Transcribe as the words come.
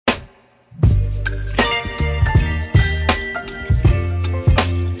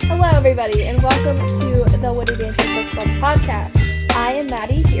everybody, and welcome to the WITTY BANTER Book Club podcast. I am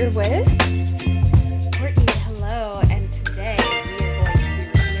Maddie, here with Courtney. Hello, and today we are going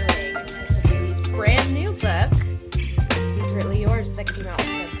to be reviewing Tessa Bailey's brand new book, Secretly Yours, that came out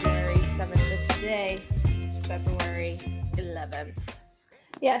February 7th, and today is February 11th.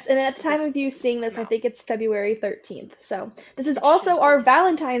 Yes, and at the time of you seeing this, I think it's February 13th. So this is also our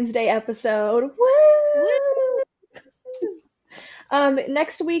Valentine's Day episode. Woo!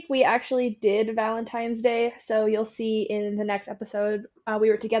 Next week we actually did Valentine's Day, so you'll see in the next episode we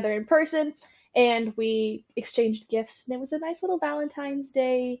were together in person and we exchanged gifts, and it was a nice little Valentine's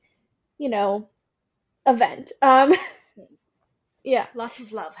Day, event. Yeah. Lots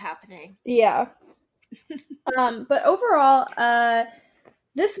of love happening. Yeah. But overall,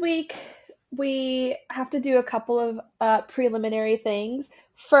 this week we have to do a couple of preliminary things.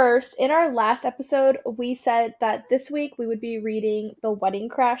 First, in our last episode, we said that this week we would be reading The Wedding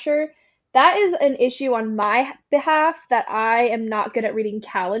Crasher. That is an issue on my behalf, that I am not good at reading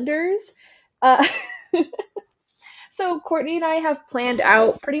calendars. So Courtney and I have planned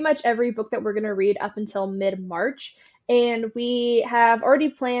out pretty much every book that we're going to read up until mid-March, and we had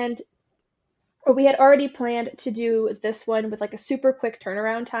already planned to do this one with like a super quick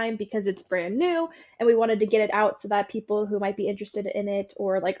turnaround time because it's brand new and we wanted to get it out so that people who might be interested in it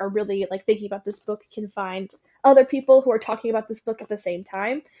or like are really like thinking about this book can find other people who are talking about this book at the same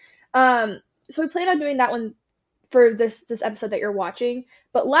time. So we plan on doing that one for this episode that you're watching.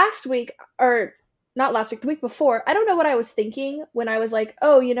 But last week, or not last week, the week before, I don't know what I was thinking when I was like,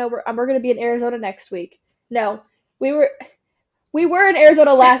 oh, we're going to be in Arizona next week. No, we were in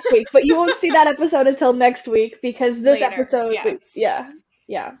Arizona last week, but you won't see that episode until next week because this Later, episode, yes. yeah.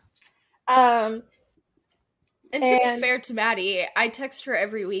 And to be fair to Maddie, I text her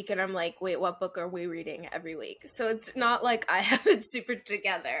every week and I'm like, wait, what book are we reading every week? So it's not like I have it super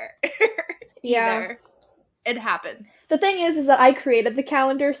together either. It happens. The thing is that I created the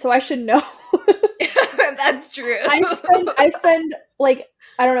calendar, so I should know. That's true. I spend like,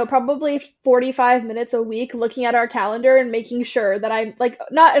 I don't know, probably 45 minutes a week looking at our calendar and making sure that I'm like,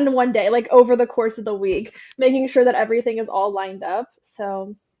 not in one day, like over the course of the week, making sure that everything is all lined up.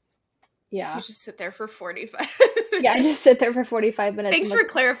 So, yeah. You just sit there for 45 Yeah, I just sit there for 45 minutes. Thanks for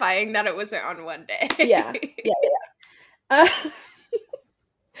clarifying that it wasn't on one day. Yeah.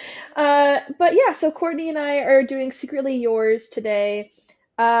 But yeah, so Courtney and I are doing Secretly Yours today.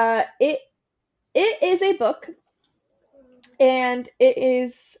 It is a book, and it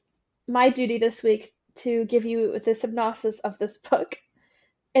is my duty this week to give you the synopsis of this book,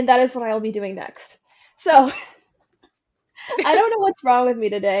 and that is what I will be doing next. So, I don't know what's wrong with me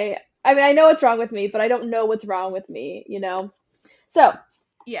today. I mean, I know what's wrong with me, but I don't know what's wrong with me, So,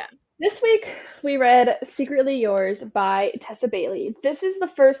 yeah. This week we read Secretly Yours by Tessa Bailey. This is the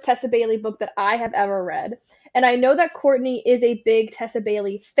first Tessa Bailey book that I have ever read, and I know that Courtney is a big Tessa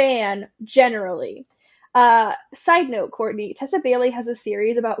Bailey fan generally. Side note, Courtney, Tessa Bailey has a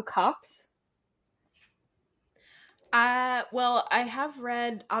series about cops. Well, I have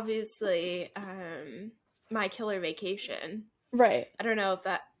read, obviously, My Killer Vacation. Right. I don't know if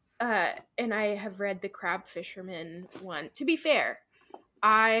that, and I have read the Crab Fisherman one. To be fair,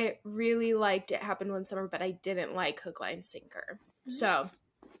 I really liked It Happened One Summer, but I didn't like Hook, Line, Sinker. So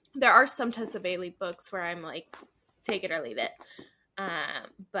there are some Tessa Bailey books where I'm like, take it or leave it.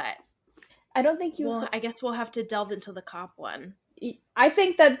 But I don't think I guess we'll have to delve into the cop one. I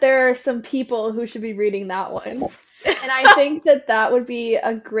think that there are some people who should be reading that one. And I think that would be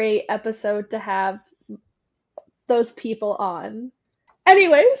a great episode to have those people on.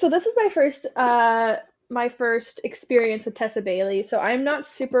 Anyway, so this was my first experience with Tessa Bailey, so I'm not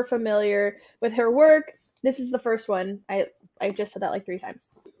super familiar with her work. This is the first one. I just said that like 3 times.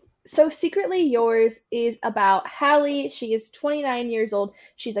 So Secretly Yours is about Hallie. She is 29 years old.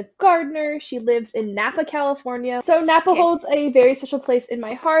 She's a gardener. She lives in Napa, California. So Napa holds a very special place in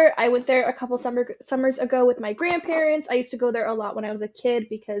my heart. I went there a couple summers ago with my grandparents. I used to go there a lot when I was a kid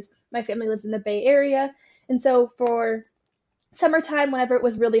because my family lives in the Bay Area. And so for summertime, whenever it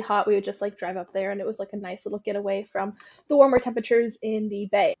was really hot, we would just like drive up there, and it was like a nice little getaway from the warmer temperatures in the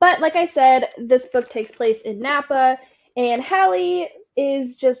Bay. But like I said, this book takes place in Napa, and Hallie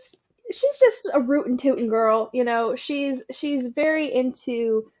is she's just a rootin' tootin' girl, she's very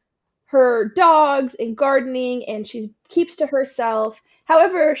into her dogs and gardening, and she keeps to herself.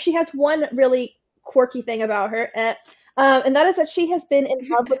 However, she has one really quirky thing about her, and that is that she has been in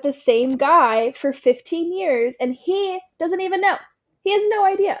love with the same guy for 15 years, and he doesn't even know. He has no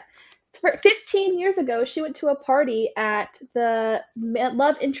idea. 15 years ago, she went to a party at the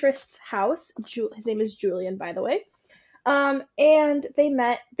love interest's house. His name is Julian, by the way. And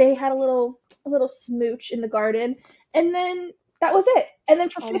they had a little smooch in the garden, and then that was it. And then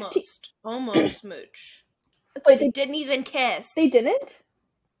for 15, Almost smooch. wait, They didn't even kiss. They didn't?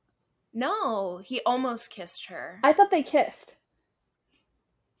 No, he almost kissed her. I thought they kissed.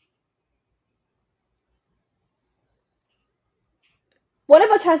 One of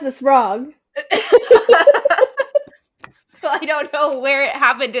us has this wrong. Well, I don't know where it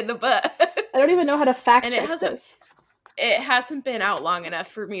happened in the book. I don't even know how to fact check this. It hasn't been out long enough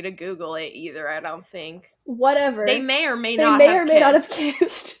for me to Google it either, I don't think. Whatever. They may or may not have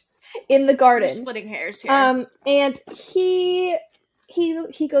kissed in the garden. We're splitting hairs here. And he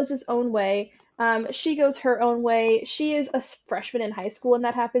goes his own way. She goes her own way. She is a freshman in high school when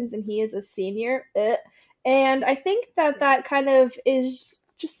that happens, and he is a senior. And I think that kind of is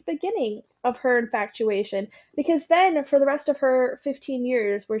just the beginning of her infatuation, because then for the rest of her 15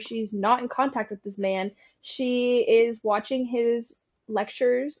 years where she's not in contact with this man, she is watching his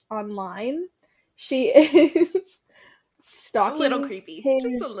lectures online. She is stalking a little creepy,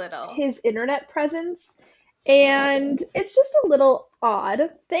 just a little, his internet presence, and it's just a little odd.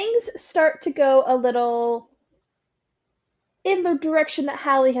 Things start to go a little in the direction that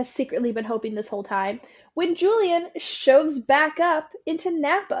Hallie has secretly been hoping this whole time, when Julian shows back up into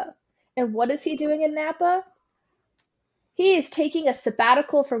Napa. And what is he doing in Napa? He is taking a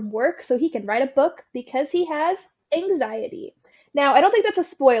sabbatical from work so he can write a book because he has anxiety. Now, I don't think that's a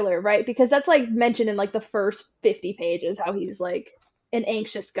spoiler, right? Because that's like mentioned in like the first 50 pages, how he's like an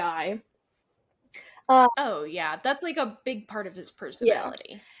anxious guy. Oh yeah, that's like a big part of his personality.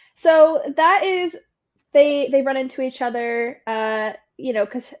 Yeah. So that is, they run into each other,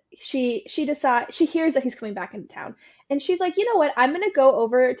 because she hears that he's coming back into town, and she's like, you know what, I'm gonna go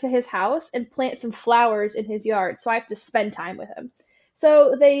over to his house and plant some flowers in his yard, so I have to spend time with him.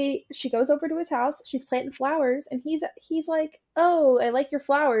 So she goes over to his house, she's planting flowers, and he's like, oh, I like your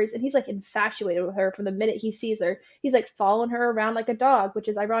flowers, and he's like infatuated with her from the minute he sees her. He's like following her around like a dog, which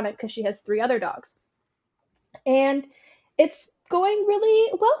is ironic because she has 3 other dogs. And it's going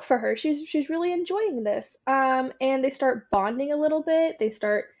really well for her. She's really enjoying this. And they start bonding a little bit. They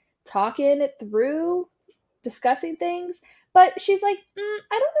start talking it through, discussing things. But she's like, I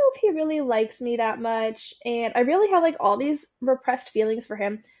don't know if he really likes me that much, and I really have like all these repressed feelings for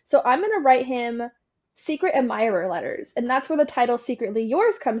him. So I'm gonna write him secret admirer letters, and that's where the title "Secretly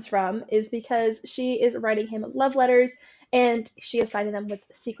Yours" comes from. Is because she is writing him love letters, and she is signing them with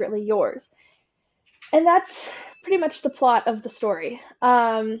 "Secretly Yours." And that's pretty much the plot of the story.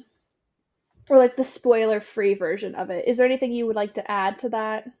 Or like the spoiler-free version of it. Is there anything you would like to add to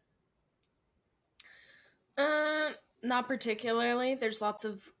that? Not particularly. There's lots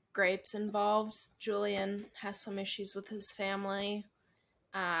of grapes involved. Julian has some issues with his family.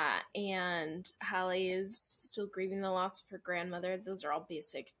 And Hallie is still grieving the loss of her grandmother. Those are all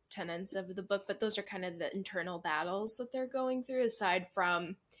basic tenets of the book, but those are kind of the internal battles that they're going through, aside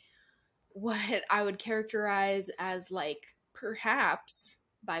from what I would characterize as like perhaps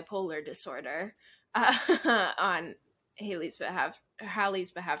bipolar disorder on Hallie's behalf.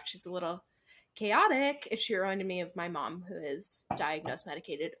 She's a little chaotic. She reminded me of my mom, who is diagnosed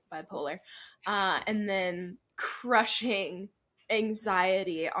medicated bipolar, and then crushing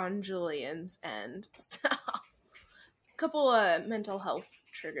anxiety on Julian's end. So a couple of mental health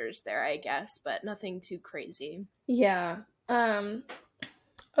triggers there, I guess, but nothing too crazy. Yeah.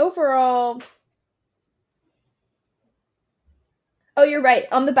 Overall, oh, you're right.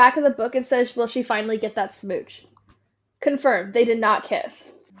 On the back of the book it says, will she finally get that smooch? Confirmed, they did not kiss.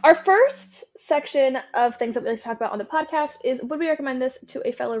 Our first section of things that we like to talk about on the podcast is, would we recommend this to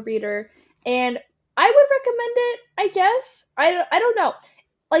a fellow reader? And I would recommend it, I guess. I don't know.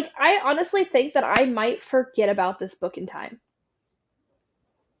 Like, I honestly think that I might forget about this book in time.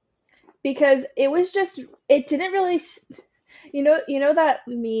 Because it didn't really, you know that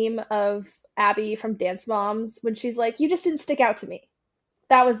meme of Abby from Dance Moms when she's like, you just didn't stick out to me.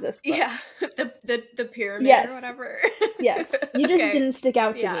 That was this book. Yeah, the pyramid or whatever. Yes, you just didn't stick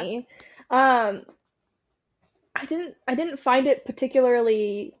out to me. I didn't find it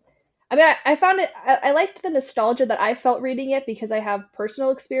particularly. I mean, I found it. I liked the nostalgia that I felt reading it because I have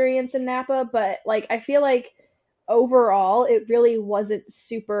personal experience in Napa. But like, I feel like overall, it really wasn't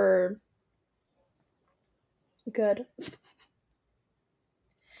super good.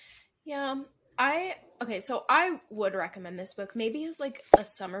 Yeah, so I would recommend this book maybe as like a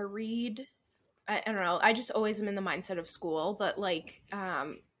summer read. I don't know. I just always am in the mindset of school, but like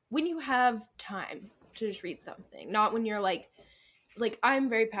when you have time to just read something, not when you're like I'm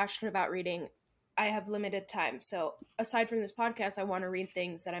very passionate about reading. I have limited time. So aside from this podcast, I want to read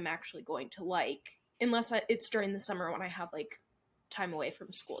things that I'm actually going to like. unless it's during the summer when I have like time away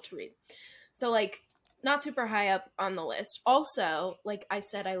from school to read. So like not super high up on the list. Also, like I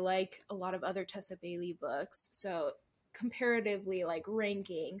said, I like a lot of other Tessa Bailey books. So comparatively, like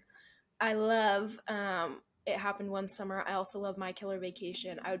ranking, I love It Happened One Summer. I also love My Killer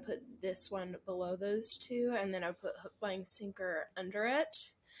Vacation. I would put this one below those two, and then I would put Hook, Line, Sinker under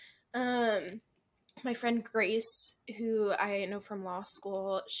it. My friend Grace, who I know from law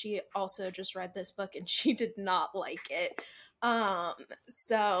school, she also just read this book and she did not like it.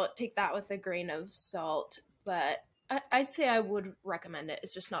 So take that with a grain of salt, but I'd say I would recommend it.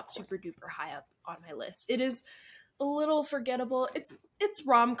 It's just not super duper high up on my list. It is a little forgettable. It's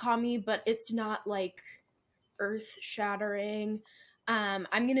rom-com-y, but it's not like earth-shattering. I'm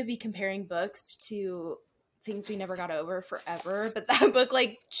gonna be comparing books to Things We Never Got Over forever, but that book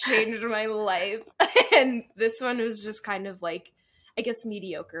like changed my life. And this one was just kind of like, I guess,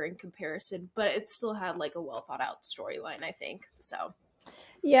 mediocre in comparison, but it still had like a well thought out storyline, I think. So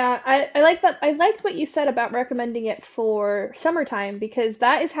Yeah, I like that. I liked what you said about recommending it for summertime because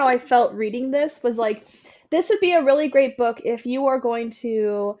that is how I felt reading this was like this would be a really great book if you are going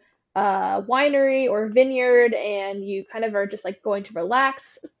to a winery or vineyard and you kind of are just like going to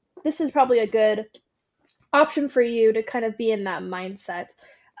relax. This is probably a good option for you to kind of be in that mindset.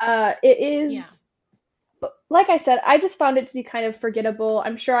 It yeah. is, like I said, I just found it to be kind of forgettable.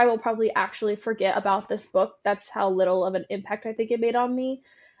 I'm sure I will probably actually forget about this book. That's how little of an impact I think it made on me.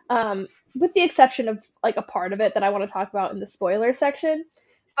 With the exception of like a part of it that I want to talk about in the spoiler section.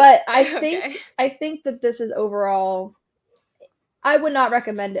 But Okay. I think that this is overall I would not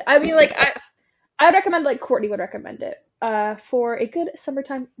recommend it. I mean like I'd recommend like Courtney would recommend it. For a good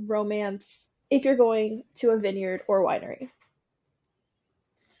summertime romance if you're going to a vineyard or winery.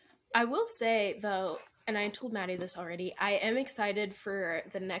 I will say though, and I told Maddie this already, I am excited for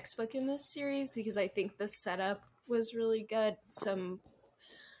the next book in this series because I think the setup was really good. Some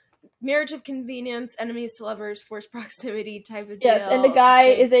marriage of convenience, enemies to lovers, forced proximity type of Yes, and the deal. guy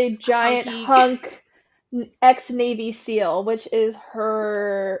Big is a giant hunky hunk ex-Navy SEAL, which is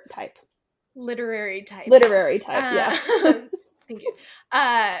her type. literary type. Literary Yes. type, yeah. Thank you.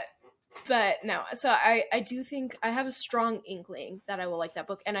 But no, so I do think I have a strong inkling that I will like that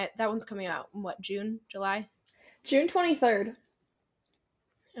book, and that one's coming out in what, June, July? June 23rd.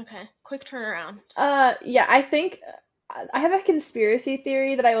 Okay, quick turnaround. Yeah, I think I have a conspiracy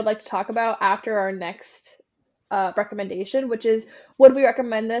theory that I would like to talk about after our next recommendation, which is would we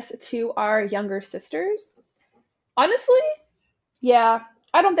recommend this to our younger sisters? Honestly, yeah,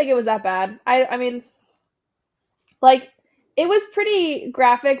 I don't think it was that bad. I mean, like it was pretty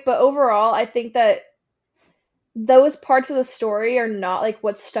graphic, but overall, I think that those parts of the story are not like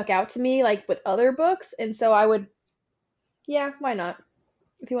what stuck out to me like with other books, and so I would, yeah, why not?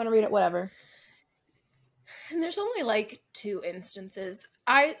 If you want to read it, whatever. And there's only like two instances.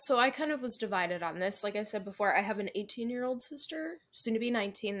 So I kind of was divided on this. Like I said before, I have an 18-year-old sister, soon to be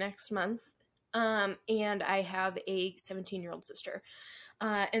 19 next month. And I have a 17-year-old sister.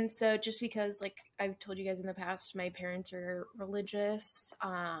 And so just because, like I've told you guys in the past, my parents are religious,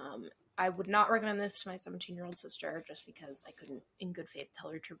 I would not recommend this to my 17-year-old sister just because I couldn't, in good faith, tell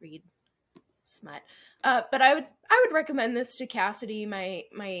her to read smut. But I would recommend this to Cassidy, my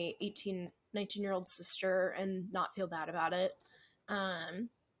 19-year-old sister, and not feel bad about it.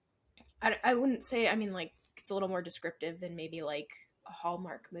 I wouldn't say, I mean, like, it's a little more descriptive than maybe like a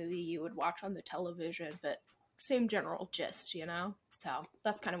Hallmark movie you would watch on the television, but same general gist, you know? So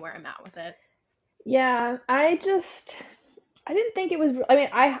that's kind of where I'm at with it. Yeah, I didn't think it was. I mean,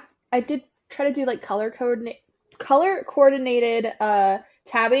 I did try to do like color coordinated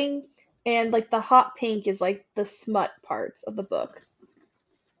tabbing, and like the hot pink is like the smut parts of the book.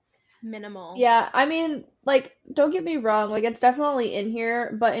 Minimal. Yeah, I mean, like, don't get me wrong, like it's definitely in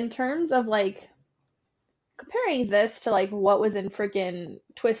here, but in terms of like comparing this to like what was in freaking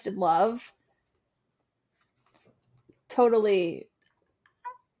Twisted Love, totally,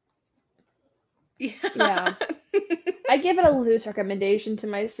 Yeah. yeah. I give it a loose recommendation to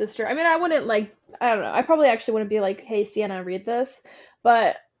my sister. I mean, I wouldn't like, I don't know, I probably actually wouldn't be like, hey, Sienna, read this,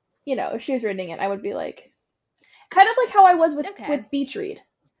 but if she was reading it, I would be like, kind of like how I was Okay. with Beach Read,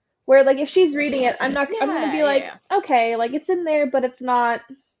 where like if she's reading it, I'm gonna Yeah, be yeah, like, yeah. okay, like it's in there, but it's not.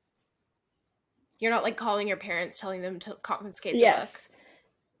 You're not like calling your parents telling them to confiscate the book. Yes.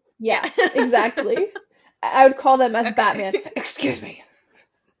 Yeah. Yeah, exactly. I would call them as Batman. Okay. Excuse me,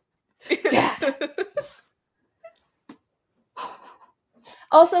 Dad.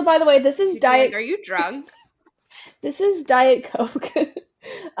 Also, by the way, You'd be like, are you drunk? This is Diet Coke.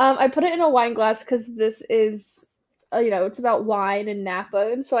 I put it in a wine glass because this is it's about wine and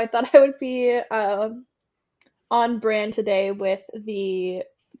Napa, and so I thought I would be on brand today with the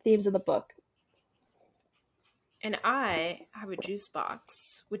themes of the book. And I have a juice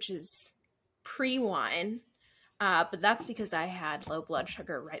box, which is pre-wine, but that's because I had low blood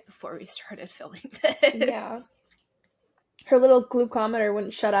sugar right before we started filming Yeah. this. Her little glucometer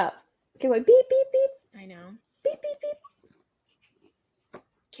wouldn't shut up. Okay, wait, beep, beep, beep, I know. beep, beep, beep.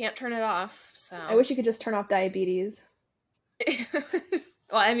 Can't turn it off, so. I wish you could just turn off diabetes.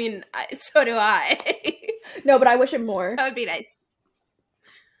 Well, I mean, so do I. No, but I wish it more. That would be nice.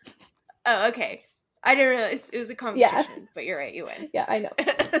 Oh, okay. I didn't realize it was a competition, but you're right, you win. Yeah, I know.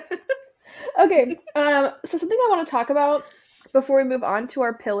 Okay, so something I want to talk about before we move on to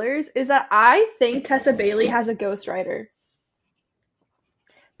our pillars is that I think Tessa Bailey has a ghostwriter.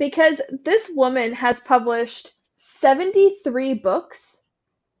 Because this woman has published 73 books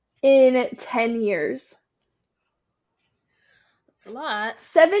in 10 years. That's a lot.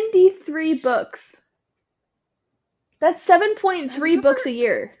 73 books. That's 7.3 books a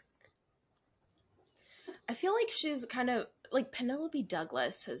year. I feel like she's kind of like Penelope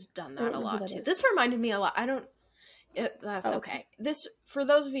Douglas has done that a lot too. This reminded me a lot. That's okay. This, for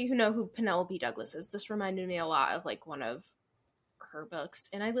those of you who know who Penelope Douglas is, this reminded me a lot of like one of her books.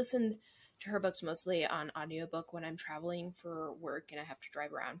 And I listened to her books mostly on audiobook when I'm traveling for work and I have to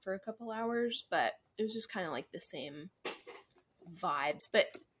drive around for a couple hours. But it was just kind of like the same vibes.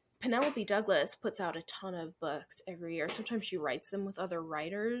 But Penelope Douglas puts out a ton of books every year. Sometimes she writes them with other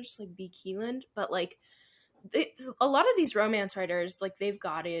writers like B. Keeland. But like a lot of these romance writers, like they've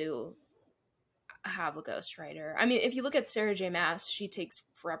got to have a ghostwriter. I mean, if you look at Sarah J. Maas, she takes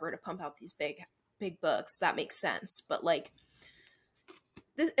forever to pump out these big books. That makes sense. But like,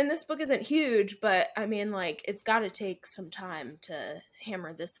 this book isn't huge, but I mean, like, it's got to take some time to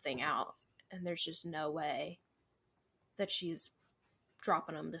hammer this thing out. And there's just no way that she's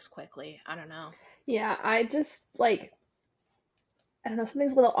dropping them this quickly. I don't know. Yeah, I just like, I don't know,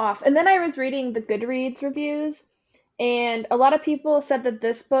 something's a little off. And then I was reading the Goodreads reviews, and a lot of people said that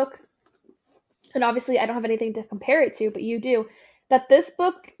this book, and obviously I don't have anything to compare it to, but you do, that this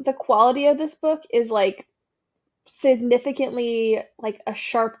book, the quality of this book is like significantly like a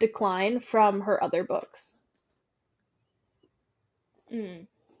sharp decline from her other books.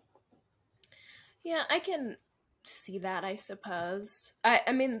 Yeah, I can see that, I suppose.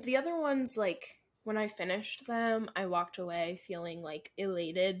 I mean, the other ones, like, when I finished them, I walked away feeling like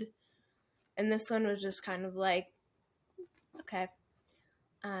elated. And this one was just kind of like, okay.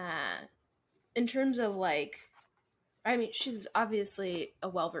 In terms of like, I mean, she's obviously a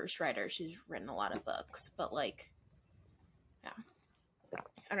well-versed writer. She's written a lot of books, but like, yeah,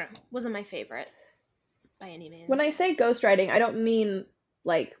 I don't know. Wasn't my favorite by any means. When I say ghostwriting, I don't mean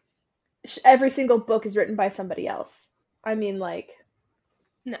like every single book is written by somebody else. I mean like,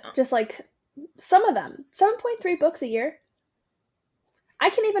 no, just like some of them. 7.3 books a year. I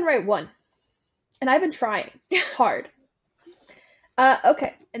can even write one, and I've been trying hard.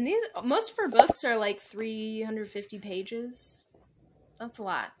 Okay. And most of her books are like 350 pages. That's a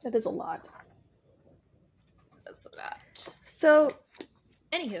lot. That is a lot. That's a lot. So,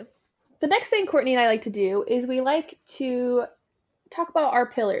 anywho, the next thing Courtney and I like to do is we like to talk about our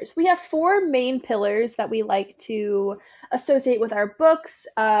pillars. We have 4 main pillars that we like to associate with our books,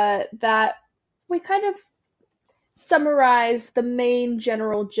 that we kind of summarize the main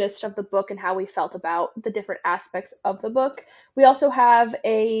general gist of the book and how we felt about the different aspects of the book. We also have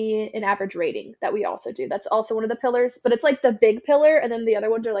an average rating that we also do. That's also one of the pillars, but it's like the big pillar, and then the other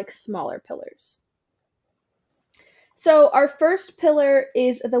ones are like smaller pillars. So our first pillar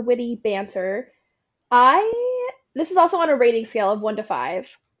is the witty banter. This is also on a rating scale of 1 to 5.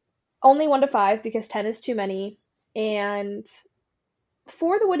 Only 1 to 5 because 10 is too many. And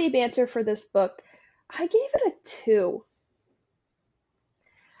for the witty banter for this book, I gave it a 2.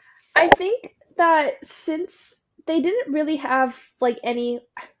 I think that since they didn't really have like any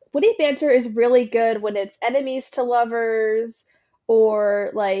witty banter is really good when it's enemies to lovers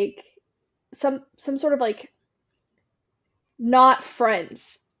or like some sort of like not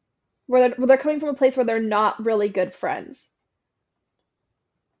friends where they're coming from a place where they're not really good friends.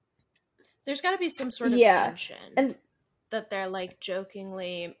 There's got to be some sort of tension and that they're like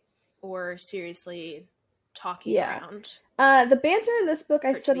jokingly or seriously talking around. The banter in this book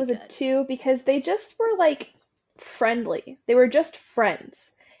I said was a 2 because they just were like friendly. They were just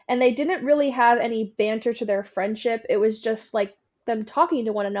friends. And they didn't really have any banter to their friendship. It was just like them talking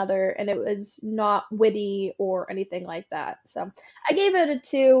to one another, and it was not witty or anything like that. So I gave it a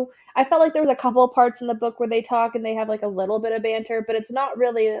 2. I felt like there was a couple of parts in the book where they talk and they have like a little bit of banter, but it's not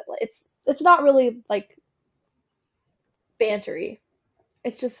really like bantery.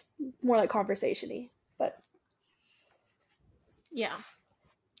 It's just more like conversation-y. But Yeah.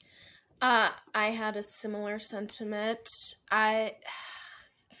 I had a similar sentiment. I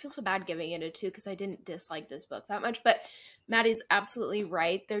feel so bad giving it a 2 because I didn't dislike this book that much, but Maddie's absolutely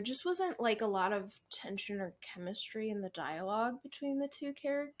right. There just wasn't like a lot of tension or chemistry in the dialogue between the two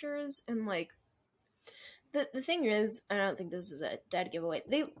characters, and like the thing is, I don't think this is a dead giveaway.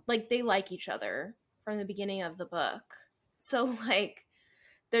 They like each other from the beginning of the book. So like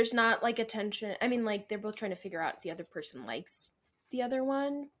there's not like a tension. I mean, like they're both trying to figure out if the other person likes the other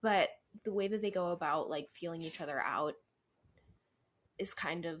one, but the way that they go about like feeling each other out is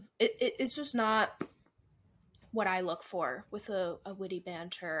kind of it's just not what I look for with a witty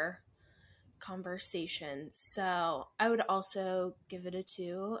banter conversation. So I would also give it a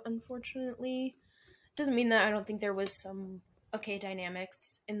 2, unfortunately. Doesn't mean that I don't think there was some okay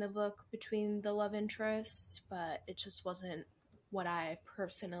dynamics in the book between the love interests, but it just wasn't what I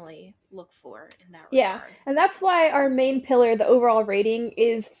personally look for in that yeah, regard. and that's why our main pillar, the overall rating,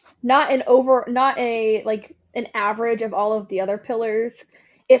 is not a like an average of all of the other pillars.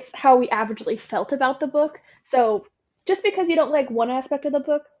 It's how we averagely felt about the book. So just because you don't like one aspect of the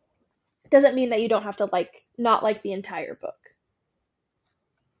book doesn't mean that you don't have to like not like the entire book.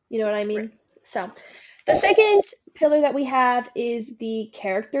 You know what I Right. mean? So the second pillar that we have is the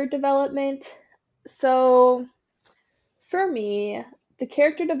character development. So for me, the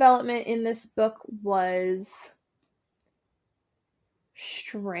character development in this book was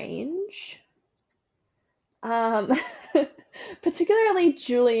strange. Um, particularly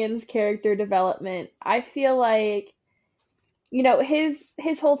Julian's character development. I feel like,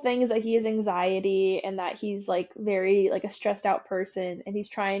 his whole thing is that he has anxiety and that he's like very like a stressed out person, and he's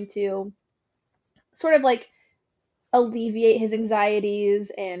trying to sort of like alleviate his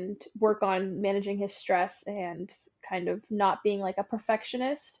anxieties and work on managing his stress and kind of not being like a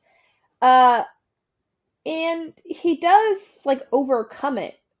perfectionist. Uh, and he does like overcome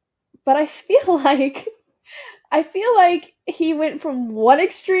it, but I feel like he went from one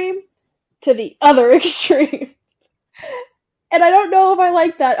extreme to the other extreme. And I don't know if I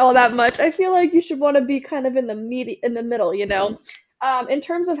like that all that much. I feel like you should want to be kind of in the middle, you know. In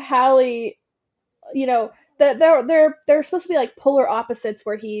terms of Hallie, you know, they're supposed to be like polar opposites,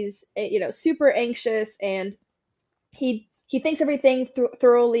 where he's super anxious and he thinks everything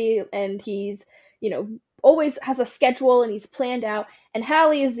thoroughly, and he's always has a schedule and he's planned out. And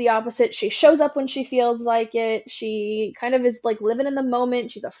Hallie is the opposite. She shows up when she feels like it. She kind of is like living in the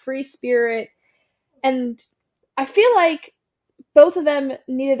moment. She's a free spirit. And I feel like both of them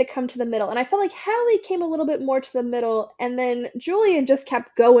needed to come to the middle. And I felt like Hallie came a little bit more to the middle, and then Julian just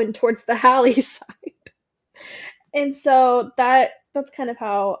kept going towards the Hallie side. And so that's kind of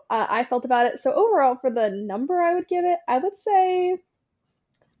how I felt about it. So overall, for the number I would give it, I would say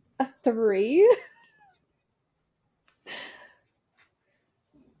a 3.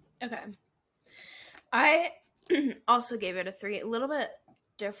 Okay. I also gave it a 3. A little bit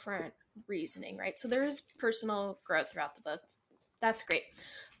different reasoning, right? So there's personal growth throughout the book. That's great.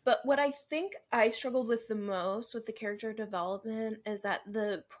 But what I think I struggled with the most with the character development is that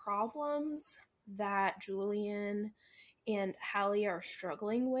the problems that Julian and Hallie are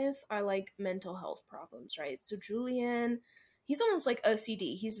struggling with are like mental health problems, right? So Julian, he's almost like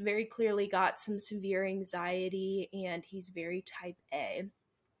OCD. He's very clearly got some severe anxiety and he's very type A.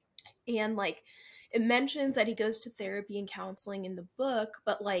 And like it mentions that he goes to therapy and counseling in the book,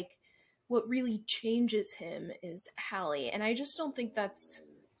 but like what really changes him is Hallie. And I just don't think that's,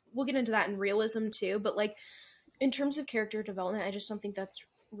 we'll get into that in realism too, but like in terms of character development, I just don't think that's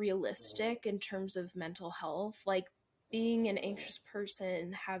realistic in terms of mental health. Like being an anxious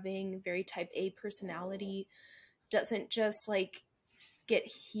person, having very type A personality doesn't just like get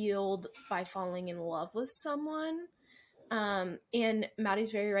healed by falling in love with someone. And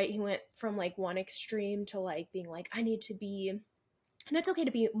Maddie's very right. He went from like one extreme to like being like, I need to be, and it's okay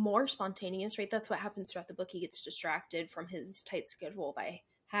to be more spontaneous, right? That's what happens throughout the book. He gets distracted from his tight schedule by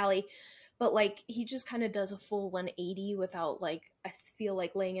Hallie. But like he just kind of does a full 180 without like, I feel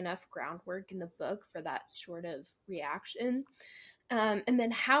like laying enough groundwork in the book for that sort of reaction. And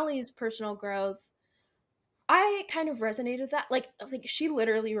then Hallie's personal growth, I kind of resonated with that. Like she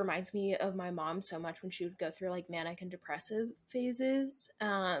literally reminds me of my mom so much when she would go through like manic and depressive phases.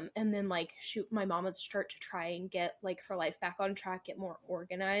 And then like my mom would start to try and get like her life back on track, get more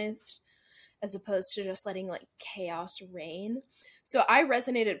organized, as opposed to just letting like chaos reign. So I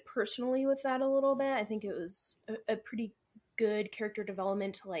resonated personally with that a little bit. I think it was a pretty good character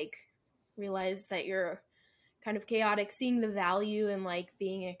development to like realize that you're kind of chaotic, seeing the value in like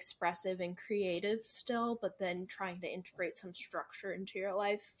being expressive and creative still, but then trying to integrate some structure into your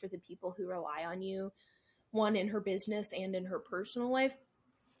life for the people who rely on you, one in her business and in her personal life.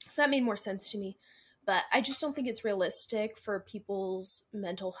 So that made more sense to me. But I just don't think it's realistic for people's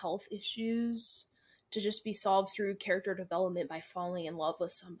mental health issues to just be solved through character development by falling in love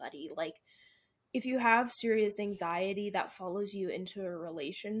with somebody. Like, if you have serious anxiety, that follows you into a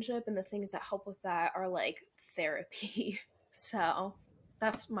relationship, and the things that help with that are like therapy. So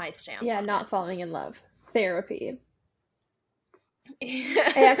that's my stance Yeah, on not falling in love. Therapy.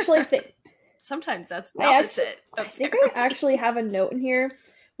 it. I actually think Sometimes that's the I opposite of think therapy. I actually have a note in here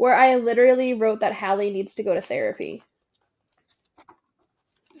where I literally wrote that Hallie needs to go to therapy.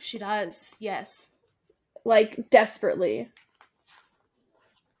 She does, yes. Like, desperately.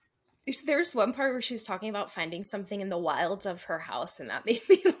 There's one part where she's talking about finding something in the wilds of her house, and that made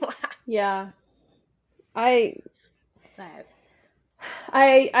me laugh. Yeah. I But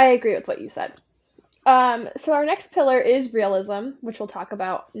I agree with what you said. So our next pillar is realism, which we'll talk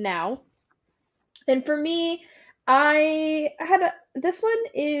about now. And for me, this one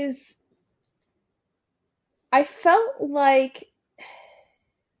is, I felt like,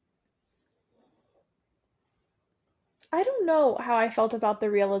 I don't know how I felt about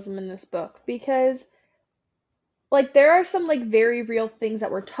the realism in this book because like there are some like very real things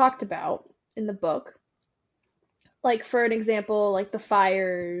that were talked about in the book. Like for an example, like the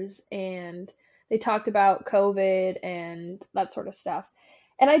fires, and they talked about COVID and that sort of stuff.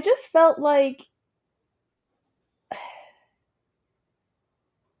 And I just felt like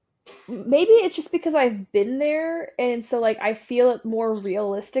maybe it's just because I've been there, and so like I feel it more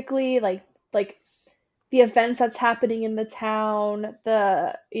realistically, like the events that's happening in the town,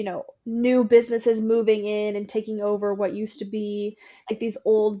 the, new businesses moving in and taking over what used to be like these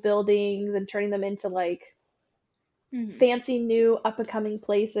old buildings and turning them into like fancy new up and coming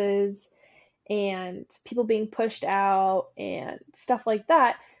places, and people being pushed out and stuff like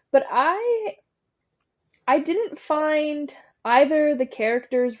that. But I didn't find either the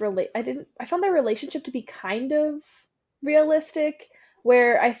characters I found their relationship to be kind of realistic,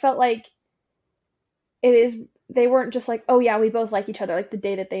 where I felt like it is they weren't just like, oh yeah, we both like each other like the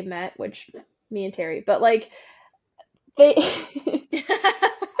day that they met, which me and Terry, but like they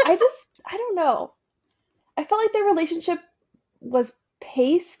I don't know. I felt like their relationship was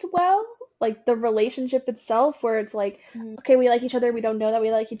paced well, like the relationship itself, where it's like, okay, we like each other, we don't know that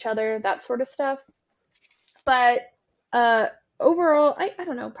we like each other, that sort of stuff. But uh overall, I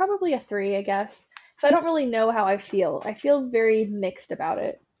don't know, probably a 3, I guess. So I don't really know how I feel. I feel very mixed about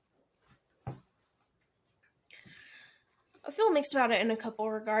it. I feel mixed about it in a couple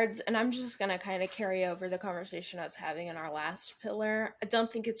regards, and I'm just gonna kind of carry over the conversation I was having in our last pillar. I don't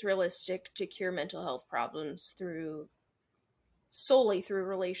think it's realistic to cure mental health problems solely through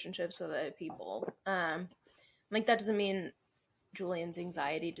relationships with other people. Like that doesn't mean Julian's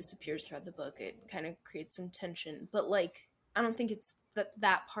anxiety disappears throughout the book. It kind of creates some tension, but like I don't think it's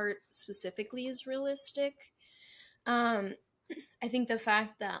that part specifically is realistic. Um, I think the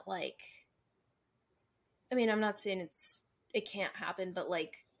fact that like, I mean, I'm not saying it can't happen, but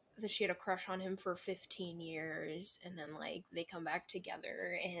like that she had a crush on him for 15 years, and then like they come back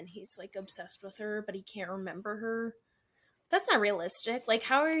together and he's like obsessed with her but he can't remember her. That's not realistic. Like,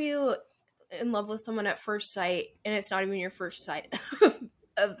 how are you in love with someone at first sight and it's not even your first sight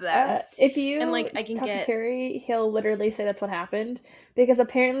of them? If And you like I can talk to get Terry, he'll literally say that's what happened, because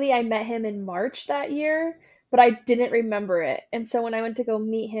apparently I met him in March that year, but I didn't remember it. And so when I went to go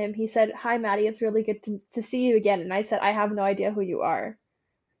meet him, he said, "Hi, Maddie, it's really good to see you again." And I said, "I have no idea who you are."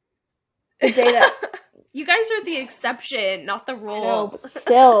 The day that you guys are the exception, not the I know, rule. but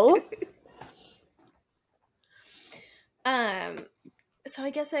still. So I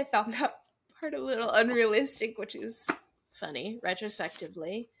guess I found that part a little unrealistic, which is funny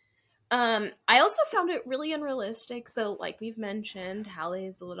retrospectively. I also found it really unrealistic. So, like we've mentioned, Hallie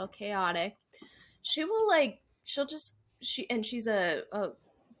is a little chaotic. She's a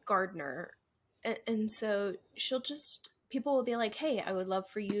gardener, and so people will be like, "Hey, I would love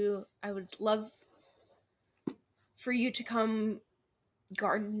for you to come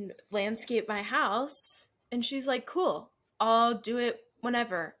garden landscape my house." And she's like, "Cool, I'll do it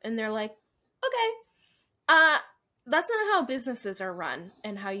whenever." And they're like, "Okay." Uh, that's not how businesses are run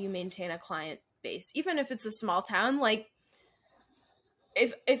and how you maintain a client base. Even if it's a small town, like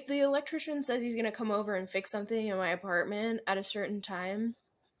if the electrician says he's gonna come over and fix something in my apartment at a certain time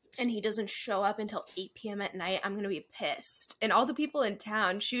and he doesn't show up until 8 p.m. at night, I'm gonna be pissed. And all the people in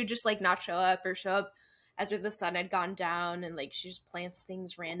town, she would just like not show up or show up after the sun had gone down, and like she just plants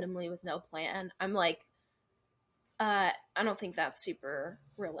things randomly with no plan. I'm like, I don't think that's super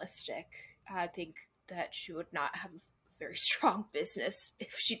realistic. I think that she would not have a very strong business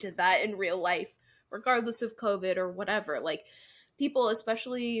if she did that in real life, regardless of COVID or whatever. Like, people,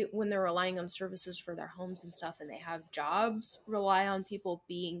 especially when they're relying on services for their homes and stuff and they have jobs, rely on people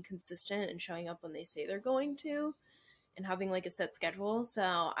being consistent and showing up when they say they're going to and having like a set schedule.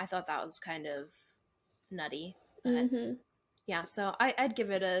 So I thought that was kind of nutty. But yeah, so I'd give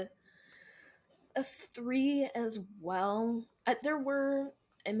it a 3 as well. There were,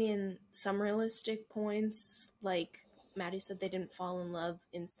 I mean, some realistic points. Like Maddie said, they didn't fall in love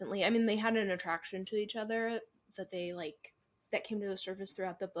instantly. I mean, they had an attraction to each other that they like, that came to the surface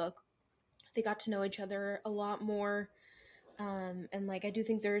throughout the book. They got to know each other a lot more. And like, I do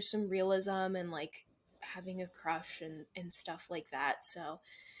think there's some realism and like having a crush and stuff like that. So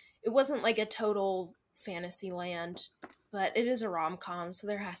it wasn't like a total fantasy land, but it is a rom-com, so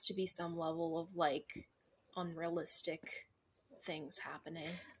there has to be some level of like unrealistic things happening.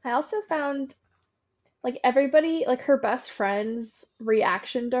 I also found like everybody, like her best friend's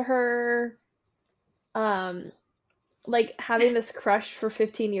reaction to her, like having this crush for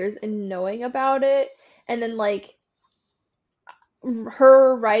 15 years and knowing about it, and then like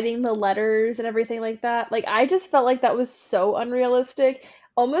her writing the letters and everything like that. Like I just felt like that was so unrealistic,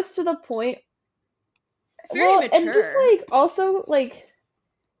 almost to the point. Very Well, and just mature. like also like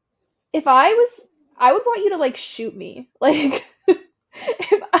if I would want you to like shoot me. Like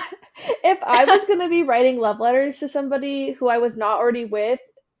if I was gonna be writing love letters to somebody who I was not already with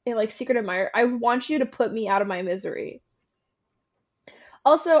in like Secret Admirer, I want you to put me out of my misery.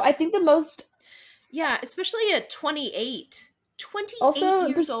 Also, I think the most Yeah, especially at 28. 28 also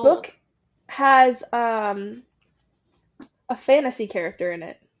years this old. book has a fantasy character in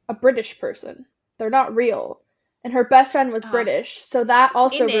it, a British person. They're not real. And her best friend was British, so that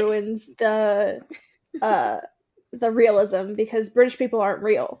also ruins the realism because British people aren't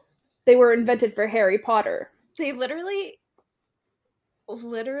real. They were invented for Harry Potter. They literally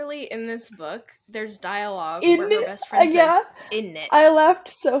in this book, there's dialogue where her best friend says, "In it." I laughed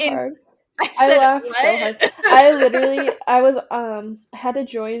so hard. I laughed what? So hard. I had to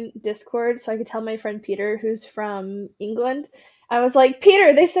join Discord so I could tell my friend Peter, who's from England. I was like,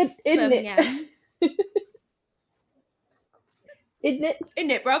 Peter, they said in it. Isn't it?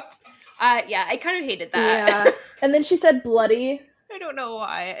 Isn't it, bro? Yeah, I kind of hated that. Yeah. And then she said bloody. I don't know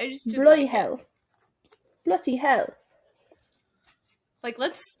why. I just didn't bloody like hell. it. Bloody hell. Like,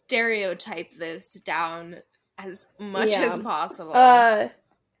 let's stereotype this down as much as possible.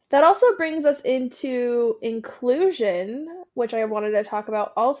 That also brings us into inclusion, which I wanted to talk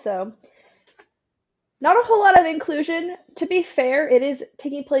about also. Not a whole lot of inclusion. To be fair, it is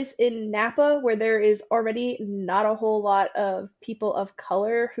taking place in Napa, where there is already not a whole lot of people of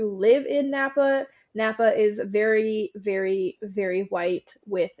color who live in Napa. Napa is very, very, very white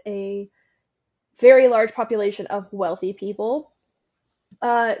with a very large population of wealthy people.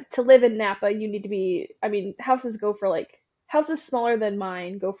 To live in Napa, you need to be, I mean, houses smaller than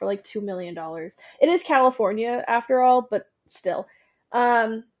mine go for like $2 million. It is California after all, but still.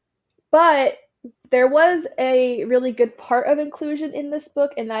 But there was a really good part of inclusion in this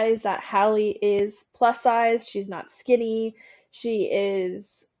book, and that is that Hallie is plus size. She's not skinny. She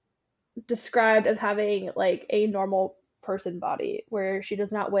is described as having like a normal person body, where she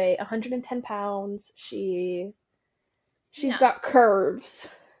does not weigh 110 pounds. She's got curves.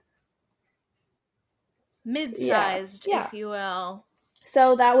 Mid-sized, if you will.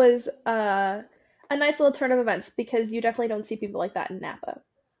 So that was a nice little turn of events, because you definitely don't see people like that in Napa.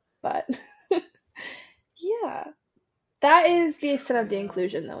 But yeah, that is the extent of the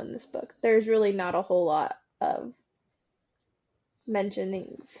inclusion, though, in this book. There's really not a whole lot of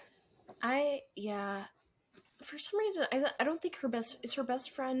mentionings. For some reason, I don't think her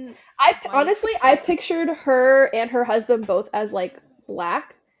best friend. Honestly, I pictured her and her husband both as like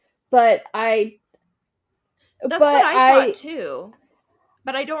black, but that's what I thought too.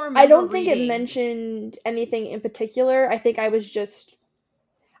 But I don't remember. I don't think it mentioned anything in particular. I think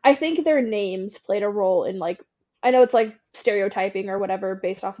their names played a role in like, I know it's like stereotyping or whatever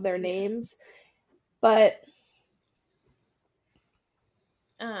based off of their names, but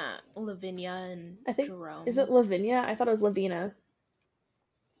Lavinia and I think, Jerome. Is it Lavinia? I thought it was Lavina.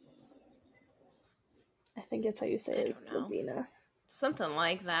 I think it's how you say it. Lavina. Something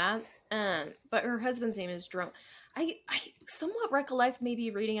like that. But her husband's name is Jerome. I somewhat recollect maybe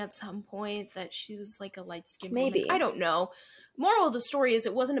reading at some point that she was like a light-skinned woman. I don't know. Moral of the story is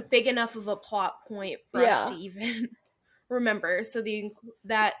it wasn't a big enough of a plot point for us to even remember. So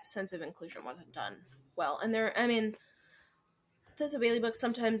that sense of inclusion wasn't done well. And Tessa Bailey books,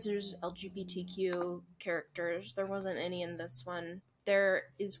 sometimes there's LGBTQ characters. There wasn't any in this one. There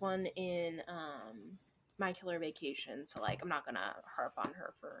is one in My Killer Vacation, so like I'm not gonna harp on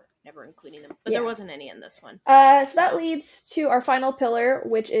her for never including them, but there Yeah. wasn't any in this one. So that leads to our final pillar,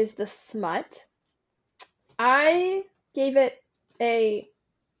 which is the smut. I gave it a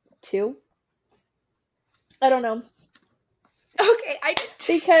 2. I don't know. Okay, I did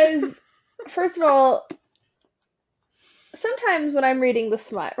too. Because, first of all, sometimes when I'm reading the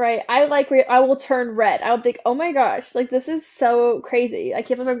smut, right, I will turn red. I will think, oh my gosh, like this is so crazy. I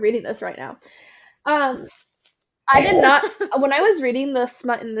can't believe I'm reading this right now. I did not, when I was reading the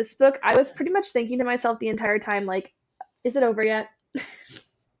smut in this book, I was pretty much thinking to myself the entire time, like, is it over yet?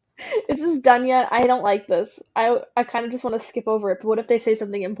 Is this done yet? I don't like this. I kind of just want to skip over it, but what if they say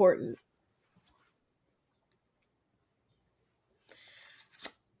something important?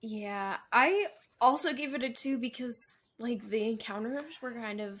 Yeah, I also gave it a 2 because like the encounters were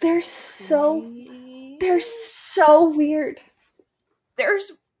kind of They're cringy. so weird.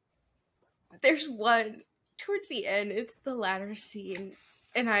 There's one towards the end. It's the ladder scene,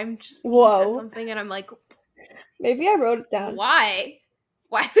 and I'm just he says something, and I'm like, maybe I wrote it down. Why?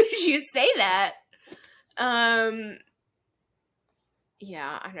 Why would you say that?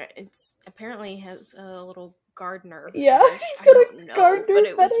 Yeah, I don't. It's apparently has a little gardener. Yeah, fetish. he's got I a don't know, gardener but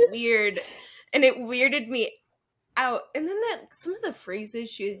it was fetish. weird, and it weirded me out. And then some of the phrases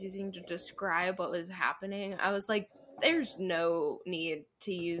she was using to describe what was happening, I was like, there's no need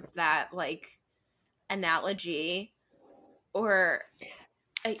to use that like analogy, or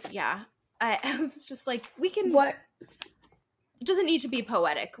I was just like, we can. What? It doesn't need to be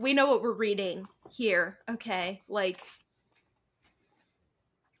poetic. We know what we're reading here, okay? Like,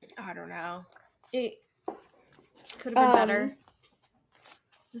 I don't know. It could have been better. It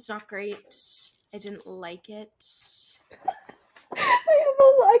was not great. I didn't like it.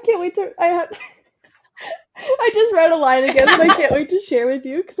 I can't wait to. I just read a line again that I can't wait to share with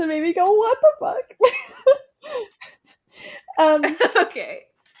you because it made me go, what the fuck? Okay.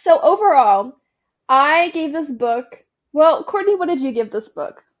 So overall, I gave this book. Well, Courtney, what did you give this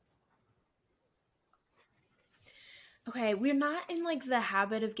book? Okay, we're not in like the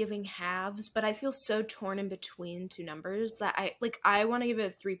habit of giving halves, but I feel so torn in between two numbers that I want to give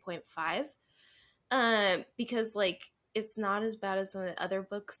it a 3.5. Because like it's not as bad as some of the other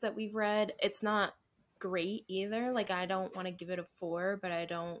books that we've read. It's not great either. Like I don't want to give it a 4, but I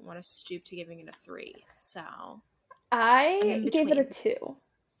don't want to stoop to giving it a 3. So I gave it a 2.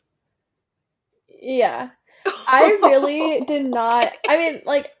 Yeah. I really did not. I mean,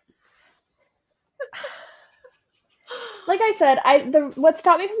 like I said, what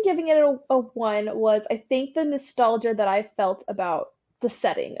stopped me from giving it a 1 was I think the nostalgia that I felt about the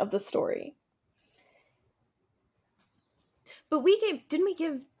setting of the story. But didn't we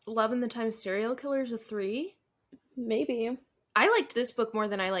give Love in the Time of Serial Killers a 3? Maybe. I liked this book more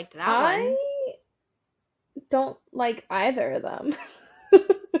than I liked that one. I don't like either of them.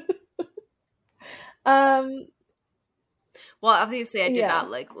 Well, obviously I did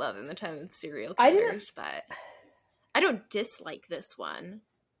not like Love in the Time of Serial Killers, but I don't dislike this one.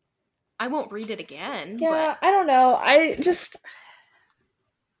 I won't read it again. Yeah, but I don't know. I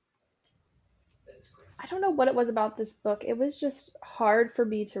don't know what it was about this book. It was just hard for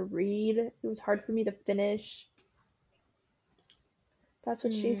me to read. It was hard for me to finish. That's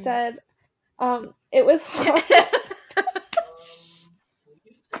what she said. It was hard.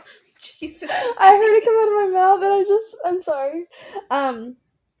 Jesus. I heard it come out of my mouth and I'm sorry. I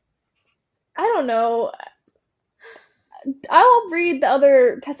don't know. I'll read the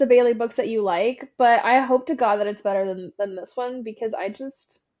other Tessa Bailey books that you like, but I hope to God that it's better than this one because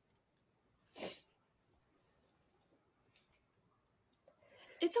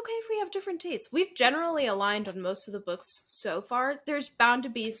It's okay if we have different tastes. We've generally aligned on most of the books so far. There's bound to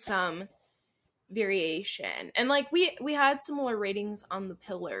be some variation. And like we had similar ratings on the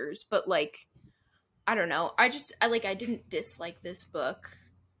pillars, but like I don't know. I didn't dislike this book.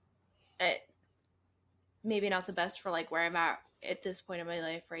 Maybe not the best for like where I'm at this point in my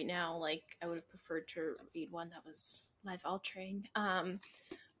life right now. Like I would have preferred to read one that was life altering.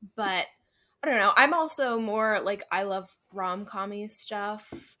 But I don't know. I'm also more like I love rom-com-y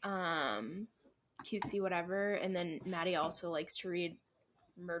stuff, cutesy whatever. And then Maddie also likes to read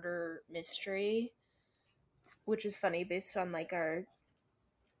murder mystery, which is funny based on like our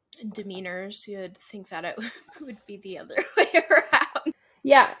demeanors. You'd think that it would be the other way around.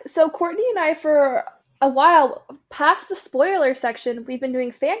 Yeah. So Courtney and I, for a while, past the spoiler section, we've been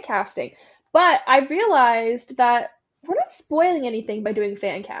doing fan casting, but I realized that we're not spoiling anything by doing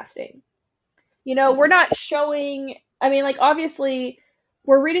fan casting. You know, we're not showing I mean, like, obviously,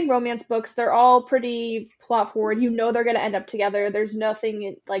 we're reading romance books. They're all pretty plot forward. You know they're gonna end up together. There's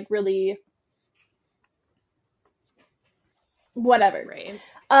nothing, like, really whatever. Right.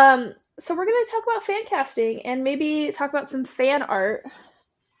 So we're gonna talk about fan casting and maybe talk about some fan art.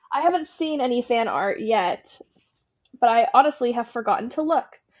 I haven't seen any fan art yet, but I honestly have forgotten to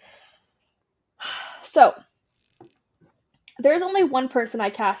look. So, there's only one person I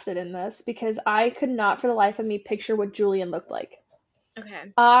casted in this because I could not for the life of me picture what Julian looked like.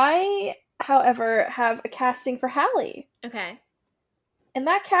 Okay. I, however, have a casting for Hallie, Okay. and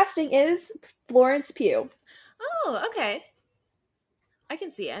that casting is Florence Pugh. Oh, okay. I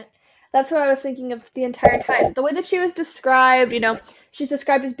can see it. That's what I was thinking of the entire time. The way that she was described, she's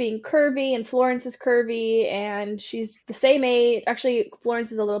described as being curvy, and Florence is curvy, and she's the same age. Actually,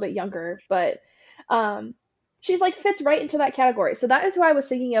 Florence is a little bit younger, but she's like fits right into that category. So that is who I was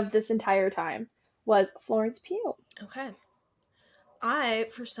thinking of this entire time was Florence Pugh. Okay.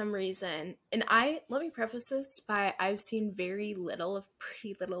 For some reason, and let me preface this by I've seen very little of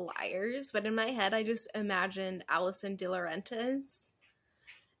Pretty Little Liars, but in my head I just imagined Alison De Laurentiis.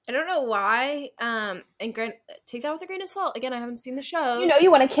 I don't know why. And take that with a grain of salt. Again, I haven't seen the show.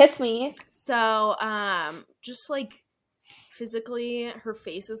 You want to kiss me. So, just like physically, her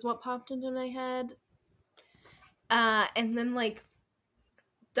face is what popped into my head. And then like,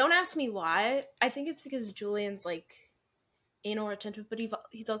 don't ask me why. I think it's because Julian's like anal retentive, but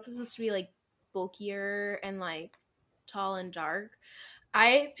he's also supposed to be like bulkier and like tall and dark.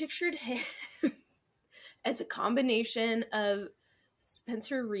 I pictured him as a combination of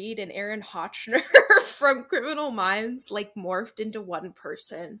Spencer Reid and Aaron Hotchner from Criminal Minds, like morphed into one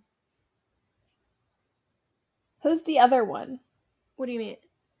person. Who's the other one? What do you mean?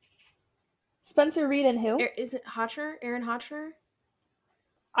 Spencer Reid and who? Is it Hotchner? Aaron Hotchner?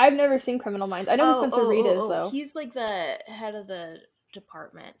 I've never seen Criminal Minds. I know who Spencer Reid is, though. He's like the head of the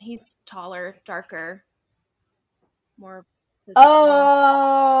department. He's taller, darker, more physical. Oh.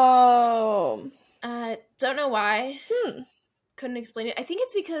 Don't know why. Couldn't explain it. I think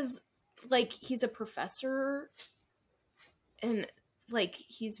it's because, like, he's a professor, and, like,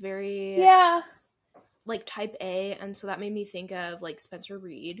 he's very... Yeah. Like, type A, and so that made me think of, like, Spencer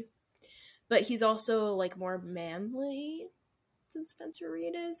Reid. But he's also, like, more manly than Spencer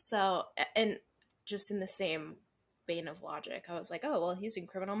Reid is, so, and just in the same vein of logic, I was like, oh, well, he's in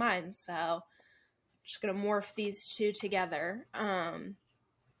Criminal Minds, so I'm just gonna morph these two together.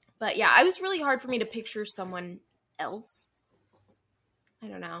 But yeah, it was really hard for me to picture someone else. I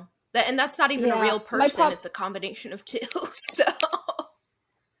don't know. And that's not even a real person, it's a combination of two, so.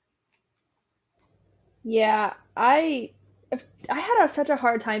 Yeah, I had such a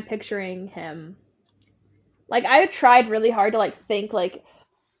hard time picturing him. Like, I tried really hard to, like, think, like,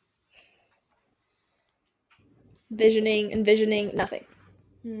 envisioning, nothing.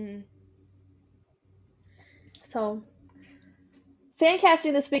 So, fan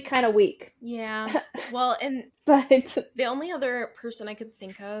casting this week kind of weak. Yeah. Well, and but the only other person I could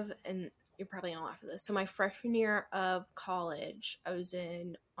think of, and you're probably gonna laugh at this. So my freshman year of college, I was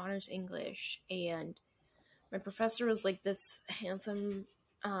in honors English, and my professor was like this handsome,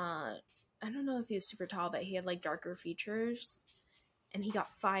 I don't know if he was super tall, but he had like darker features, and he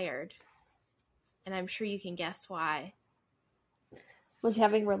got fired. And I'm sure you can guess why. Was he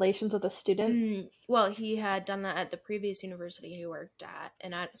having relations with a student? Well, he had done that at the previous university he worked at,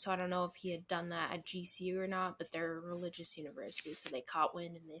 and so I don't know if he had done that at GCU or not, but they're a religious university, so they caught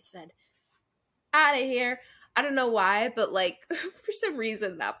wind and they said, out of here. I don't know why, but like for some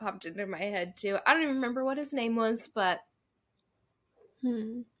reason that popped into my head too. I don't even remember what his name was, but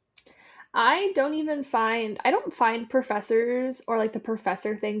I don't find professors or like the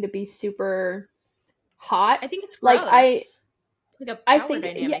professor thing to be super hot. I think it's gross. It's like a power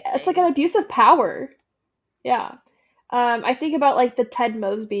dynamic thing. It's like an abuse of power. Yeah. I think about like the Ted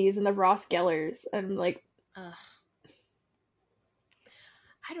Mosbys and the Ross Gellers, and like, ugh.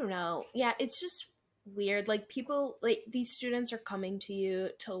 I don't know. Yeah, it's just weird. Like, people, like, these students are coming to you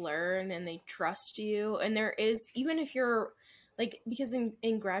to learn, and they trust you, and there is, even if you're like, because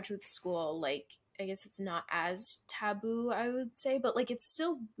in graduate school, like, I guess it's not as taboo, I would say, but like, it's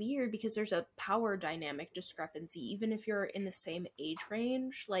still weird because there's a power dynamic discrepancy, even if you're in the same age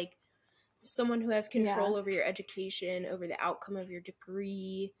range. Like, someone who has control over your education, over the outcome of your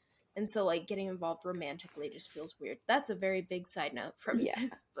degree, and so like getting involved romantically just feels weird. That's a very big side note from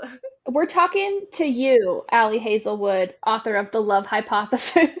this book. We're talking to you, Allie Hazelwood, author of The Love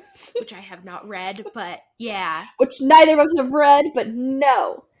Hypothesis. Which I have not read, but yeah. Which neither of us have read, but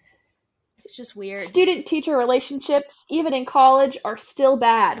no. It's just weird. Student-teacher relationships, even in college, are still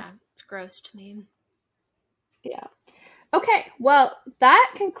bad. Yeah, it's gross to me. Yeah. Okay, well,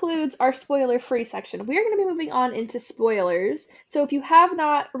 that concludes our spoiler-free section. We are going to be moving on into spoilers. So if you have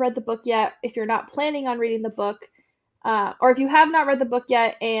not read the book yet, if you're not planning on reading the book, or if you have not read the book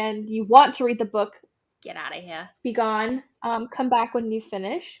yet and you want to read the book, Get out of here. be gone. Come back when you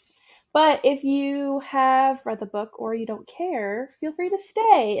finish. But if you have read the book or you don't care, feel free to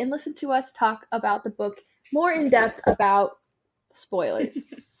stay and listen to us talk about the book more in depth about spoilers.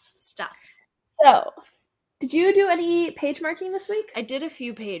 Stuff. So, did you do any page marking this week? I did a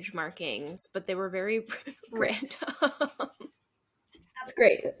few page markings, but they were very random. That's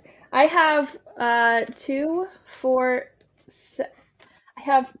great. I have two, four, I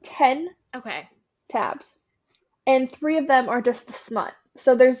have 10 Okay. tabs, and 3 of them are just the smut.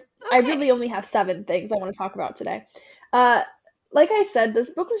 So I really only have 7 things I want to talk about today. Like I said, this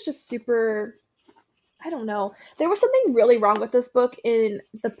book was just super, I don't know. There was something really wrong with this book in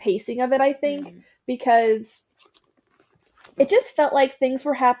the pacing of it, I think, because it just felt like things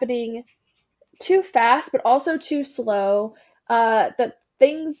were happening too fast, but also too slow. That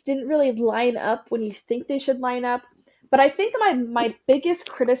things didn't really line up when you think they should line up. But I think my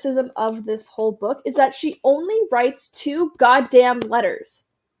biggest criticism of this whole book is that she only writes 2 goddamn letters.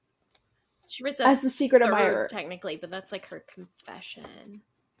 She writes as the secret admirer, technically, but that's like her confession.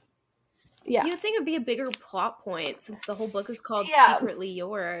 Yeah. You'd think it'd be a bigger plot point since the whole book is called Secretly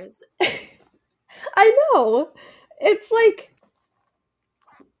Yours. I know. It's like,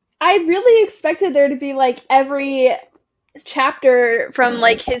 I really expected there to be like every chapter from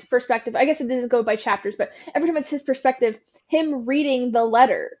like his perspective. I guess it doesn't go by chapters, but every time it's his perspective, him reading the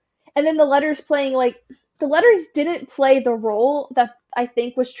letter. And then the letters playing like, the letters didn't play the role that I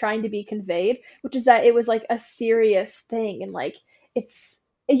think was trying to be conveyed, which is that it was like a serious thing and like it's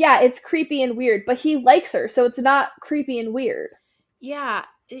creepy and weird, but he likes her, so it's not creepy and weird. Yeah,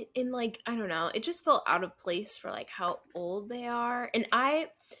 in like, I don't know, it just felt out of place for like how old they are. And I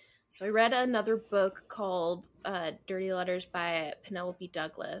read another book called Dirty Letters by Penelope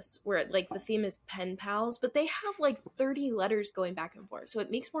Douglas, where like the theme is pen pals, but they have like 30 letters going back and forth. So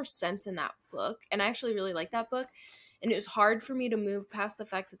it makes more sense in that book. And I actually really like that book. And it was hard for me to move past the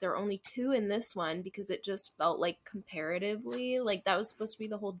fact that there are only 2 in this one because it just felt like comparatively, like that was supposed to be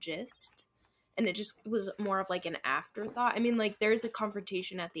the whole gist. And it just was more of like an afterthought. I mean, like there's a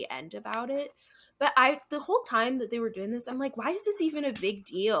confrontation at the end about it. But the whole time that they were doing this, I'm like, why is this even a big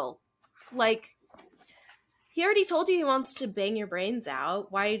deal? Like, he already told you he wants to bang your brains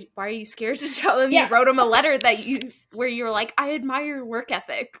out. Why are you scared to tell him you wrote him a letter where you were like, I admire your work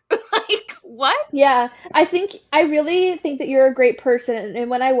ethic? Like, what? Yeah, I really think that you're a great person, and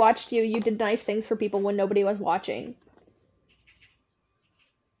when I watched you, you did nice things for people when nobody was watching.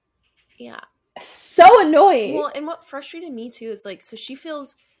 Yeah. So annoying. Well, and what frustrated me too is like, so he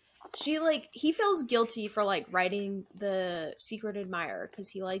feels guilty for like writing the secret admirer because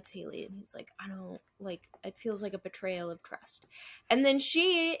he likes Haley, and he's like, I don't like, it feels like a betrayal of trust. And then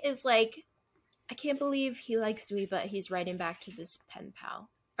she is like, I can't believe he likes me, but he's writing back to this pen pal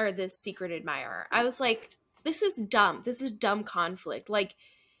or this secret admirer. I was like, this is dumb. This is dumb conflict. Like,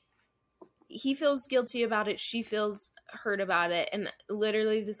 he feels guilty about it. She feels hurt about it. And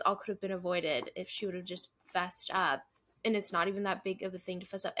literally this all could have been avoided if she would have just fessed up. And it's not even that big of a thing to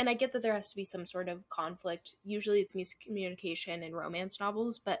fess up. And I get that there has to be some sort of conflict. Usually it's miscommunication in romance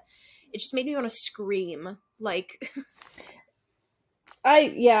novels, but it just made me want to scream. Like,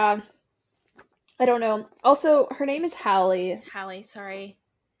 I don't know. Also, her name is Hallie. Sorry.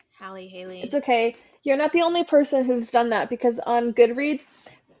 Haley. It's okay. You're not the only person who's done that, because on Goodreads,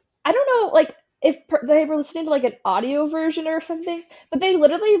 I don't know, like, if they were listening to, like, an audio version or something, but they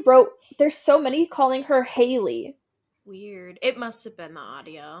literally wrote, there's so many calling her Haley. Weird. It must have been the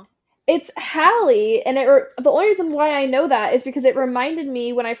audio. It's Hallie, and the only reason why I know that is because it reminded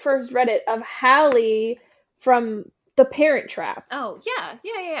me, when I first read it, of Hallie from The Parent Trap. Oh,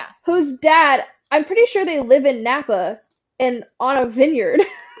 yeah. Whose dad, I'm pretty sure they live in Napa and on a vineyard.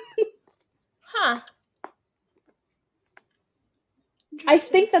 Huh. I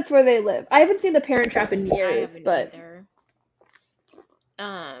think that's where they live. I haven't seen The Parent Trap in years, but either.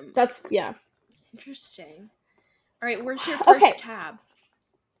 That's, yeah. Interesting. All right, where's your first tab?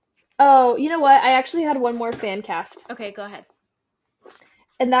 Oh, you know what? I actually had one more fan cast. Okay, go ahead.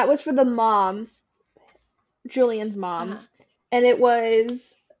 And that was for the mom, Julian's mom. And it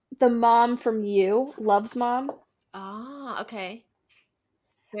was the mom from You, Love's mom. Ah, okay.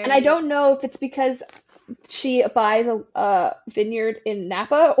 And I don't know if it's because she buys a vineyard in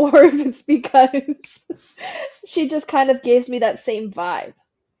Napa, or if it's because she just kind of gives me that same vibe.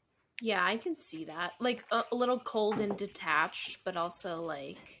 Yeah, I can see that. Like a little cold and detached, but also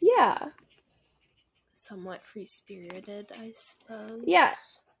like... Yeah. somewhat free-spirited, I suppose. Yeah,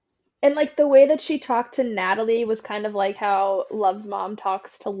 and like the way that she talked to Natalie was kind of like how Love's mom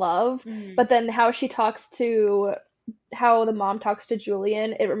talks to Love, Mm, but then how the mom talks to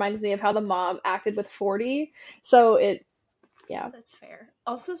Julian, it reminds me of how the mom acted with 40. So yeah. that's fair.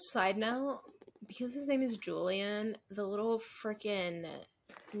 Also, side note, because his name is Julian, the little frickin'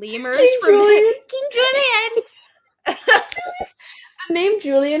 lemurs King from Julian. King Julian! The name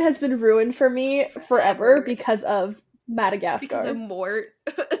Julian has been ruined for me forever Forever. because of Because of Madagascar. Mort.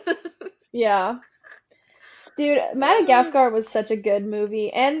 Yeah. Dude, Madagascar was such a good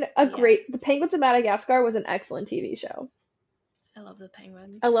movie and The Yes. Penguins of Madagascar was an excellent TV show. I love the I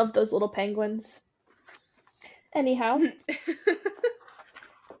penguins. love those little penguins. Anyhow,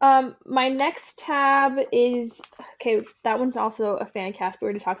 my next tab is okay. That one's also a fan cast. We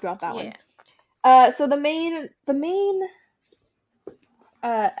already talked about that Yeah. one. So the main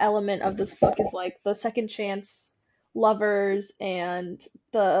element of this book is like the second chance lovers and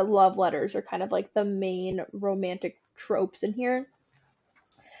the love letters are kind of like the main romantic tropes in here.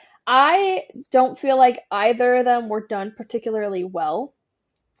 I don't feel like either of them were done particularly well.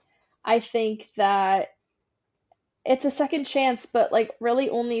 I think that it's a second chance, but like really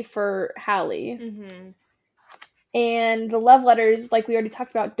only for Hallie. Mm-hmm. And the love letters, like we already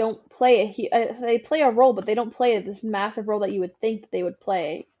talked about, don't play they play a role, but they don't play this massive role that you would think that they would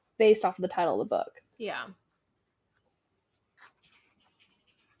play based off of the title of the book. Yeah.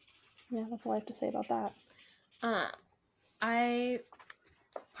 Yeah, that's all I have to say about that.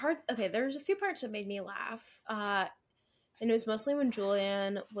 There's a few parts that made me laugh. And it was mostly when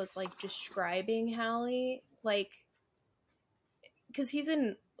Julian was like describing Hallie, like, because he's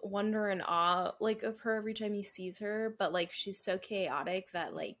in wonder and awe, like, of her every time he sees her, but like she's so chaotic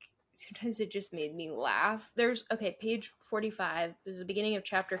that like sometimes it just made me laugh. Page 45 is the beginning of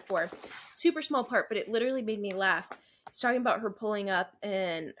chapter 4, super small part, but it literally made me laugh. He's talking about her pulling up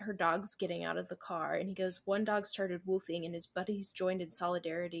and her dog's getting out of the car, and he goes, one dog started woofing and his buddies joined in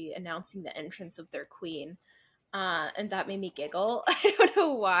solidarity, announcing the entrance of their queen. And that made me giggle. I don't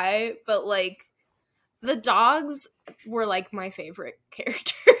know why, but like the dogs were like my favorite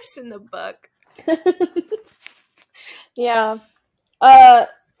characters in the book. Yeah.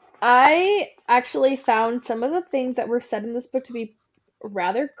 I actually found some of the things that were said in this book to be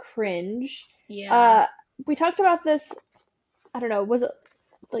rather cringe. Yeah. We talked about this, I don't know, was it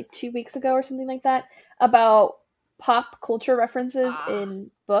like 2 weeks ago or something like that, about pop culture references in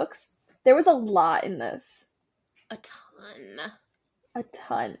books. There was a lot in this. A ton. A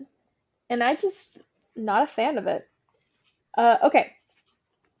ton. And I just not a fan of it. Okay.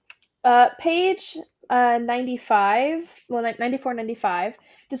 Page 95, well, 94, 95.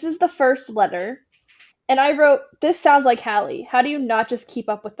 This is the first letter. And I wrote, this sounds like Hallie. How do you not just keep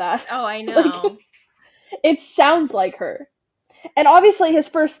up with that? Oh, I know. Like, it sounds like her. And obviously his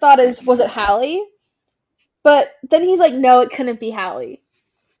first thought is, was it Hallie? But then he's like, no, it couldn't be Hallie.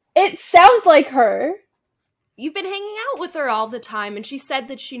 It sounds like her. You've been hanging out with her all the time, and she said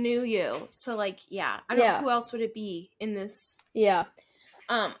that she knew you. So, like, yeah. I don't know who else would it be in this. Yeah.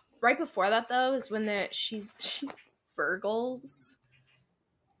 Right before that, though, is when she burgles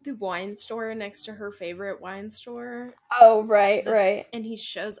the wine store next to her favorite wine store. Oh, right, right. And he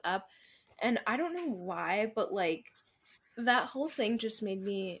shows up. And I don't know why, but, like, that whole thing just made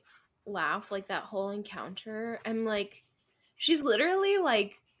me laugh. Like, that whole encounter. I'm like, she's literally,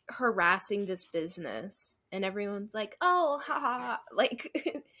 like, harassing this business. And everyone's like, oh, haha.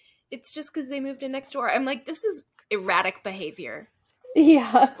 Like, it's just because they moved in next door. I'm like, this is erratic behavior.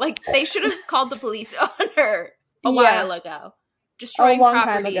 Yeah. Like, they should have called the police on her a while ago. Destroying a long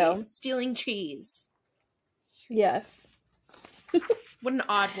property, time ago. stealing cheese. Yes. What an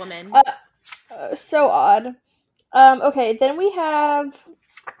odd woman. So odd. Okay, then we have,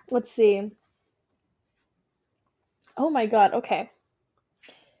 let's see. Oh my god, okay.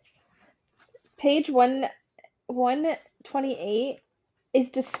 Page 128 is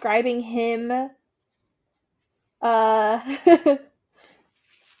describing him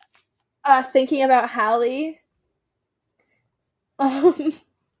thinking about Hallie.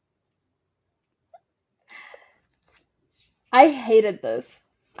 I hated this.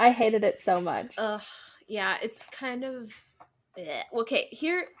 I hated it so much. Yeah, it's kind of... Okay,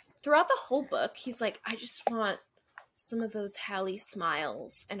 here, throughout the whole book, he's like, I just want some of those Hallie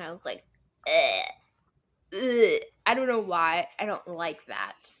smiles. And I was like, I don't know why. I don't like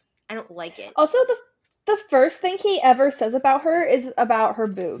that. I don't like it. Also, the first thing he ever says about her is about her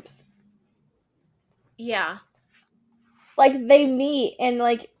boobs. Yeah. Like, they meet, and,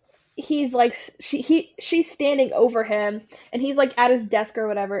 like, he's like she's standing over him and he's like at his desk or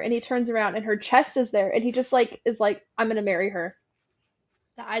whatever and he turns around and her chest is there and he just like is like, I'm gonna marry her.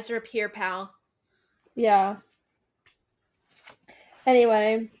 The eyes are up here, pal. Yeah.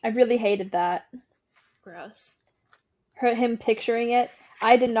 Anyway, I really hated that. Gross. Him picturing it.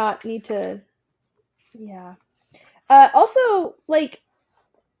 I did not need to. Yeah. Also, like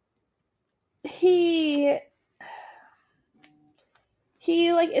he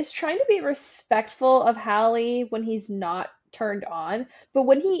he like is trying to be respectful of Hallie when he's not turned on, but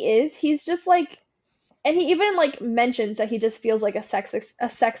when he is, he's just like, and he even like mentions that he just feels like a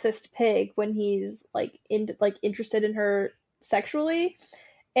sexist pig when he's like interested in her sexually,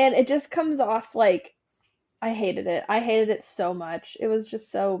 and it just comes off like I hated it. I hated it so much. It was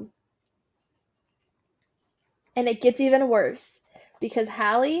just so, and it gets even worse because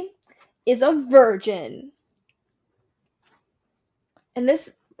Hallie is a virgin. And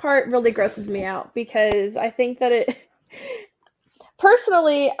this part really grosses me out because I think that it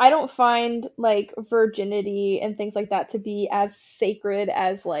personally, I don't find like virginity and things like that to be as sacred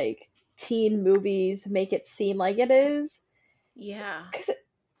as like teen movies make it seem like it is. Yeah. Because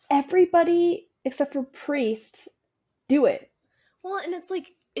everybody except for priests do it. Well, and it's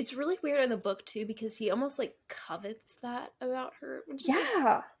like, it's really weird in the book too because he almost like covets that about her, which is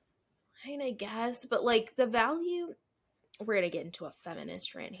Yeah. like, I guess, but like the value, we're gonna get into a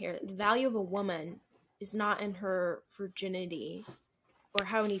feminist rant here. The value of a woman is not in her virginity or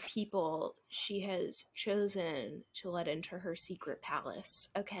how many people she has chosen to let into her secret palace,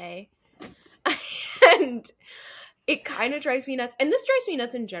 okay? And it kind of drives me nuts. And this drives me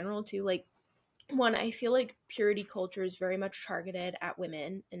nuts in general too. Like, one, I feel like purity culture is very much targeted at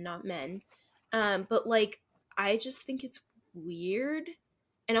women and not men. But like, I just think it's weird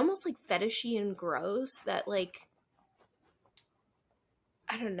and almost like fetishy and gross that like,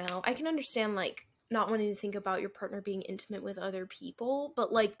 I don't know. I can understand like not wanting to think about your partner being intimate with other people,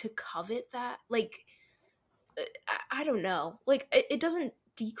 but like to covet that, like I don't know. Like it doesn't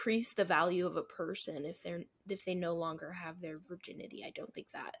decrease the value of a person if they no longer have their virginity. I don't think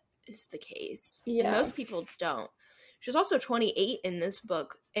that is the case. And Yeah. most people don't. She's also 28 in this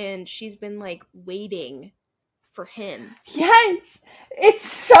book and she's been like waiting for him. Yes. It's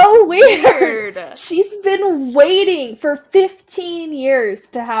so weird. Weird. She's been waiting for 15 years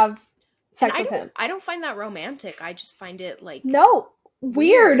to have And sex with him. I don't find that romantic. I just find it like No.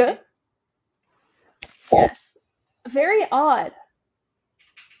 Weird. Yes. Very odd.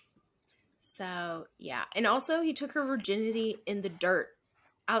 So, yeah. And also, he took her virginity in the dirt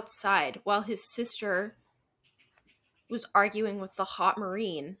outside while his sister was arguing with the hot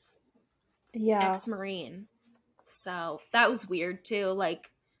Marine, Yeah. ex-Marine. So, that was weird, too. Like,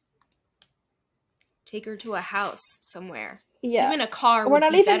 take her to a house somewhere. Yeah. Even a car We're would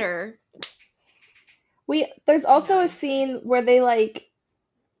not be even better. There's also a Nice. scene where they like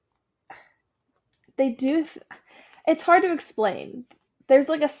they do it's hard to explain. There's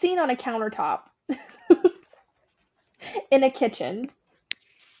like a scene on a countertop in a kitchen.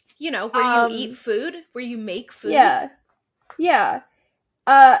 You know, where you eat food, where you make food. Yeah. Yeah.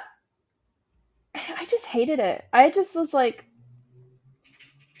 I just hated it. I just was like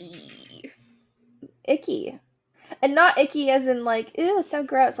icky. And not icky as in like, ew, so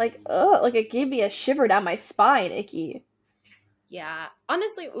gross. Like, ugh, like it gave me a shiver down my spine, icky. Yeah.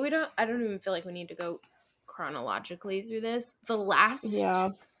 Honestly, I don't even feel like we need to go chronologically through this. The last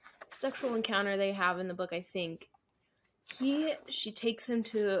sexual encounter they have in the book, I think, she takes him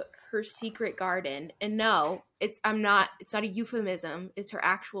to her secret garden. And no, it's not a euphemism. It's her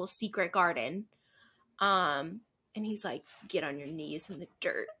actual secret garden. And he's like, get on your knees in the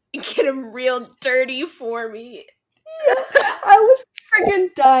dirt and get him real dirty for me. I was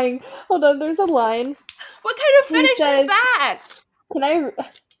freaking dying. Hold on, there's a line. What kind of fetish is that? Can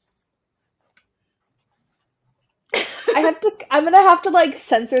I'm gonna have to like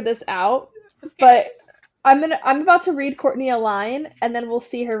censor this out, okay. But I'm about to read Courtney a line and then we'll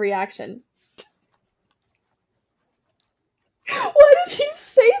see her reaction. Why did he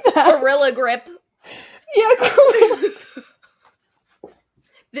say that? Gorilla grip. Yeah, gorilla.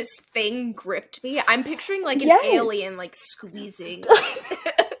 This thing gripped me. I'm picturing like an alien like squeezing.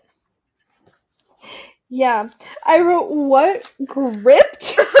 Yeah. I wrote, what?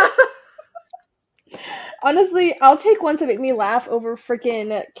 Gripped? Honestly, I'll take one to make me laugh over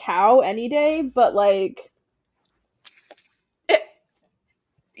freaking cow any day, but like...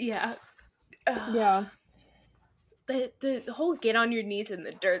 Yeah. Yeah. The whole get on your knees in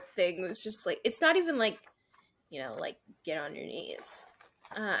the dirt thing was just like, it's not even like, you know, like get on your knees.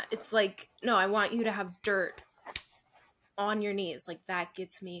 It's like, no, I want you to have dirt on your knees. Like, that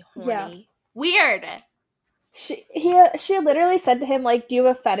gets me Yeah. horny. Weird. She literally said to him, like, do you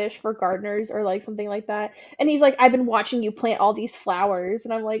have a fetish for gardeners or like something like that? And he's like, I've been watching you plant all these flowers.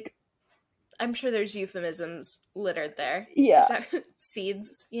 And I'm like, I'm sure there's euphemisms littered there. yeah.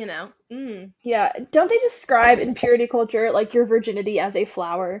 Seeds, you know. Yeah. Don't they describe in purity culture like your virginity as a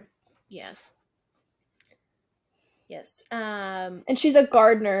flower? Yes. Yes. And she's a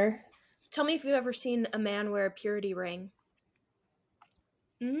gardener. Tell me if you've ever seen a man wear a purity ring.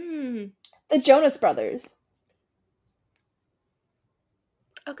 The Jonas Brothers.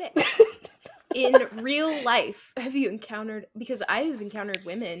 Okay. In real life, have you encountered, because I have encountered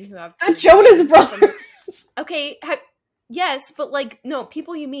women who have The Jonas Brothers. Okay, yes, but like, no,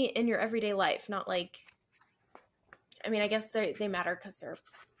 people you meet in your everyday life, not like, I mean, I guess they matter because they're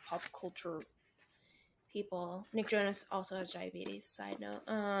pop culture people. Nick Jonas also has diabetes, side note.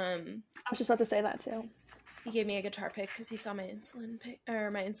 I was just about to say that too. He gave me a guitar pick because he saw my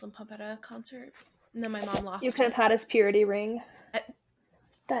insulin pump at a concert, and then my mom lost You could have had his purity ring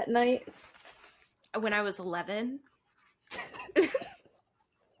that night. When I was 11.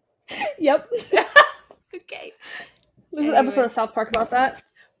 Yep. Okay. There's an episode of South Park about that.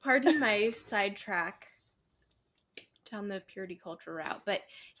 Pardon my sidetrack down the purity culture route, but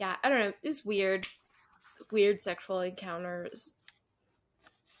yeah, I don't know. It's weird sexual encounters.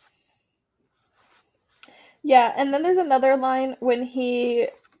 Yeah, and then there's another line when he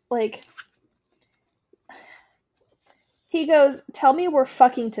goes, "Tell me we're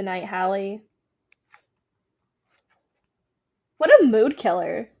fucking tonight, Hallie." What a mood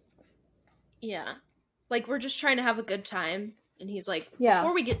killer. Yeah. Like, we're just trying to have a good time. And he's like, yeah.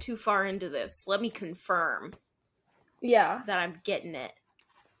 Before we get too far into this, let me confirm that I'm getting it.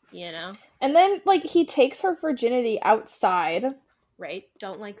 You know? And then, like, he takes her virginity outside. Right?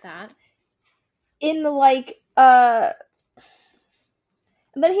 Don't like that. In, like, and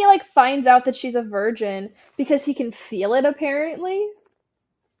then he, like, finds out that she's a virgin because he can feel it, apparently.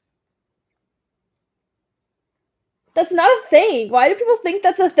 That's not a thing. Why do people think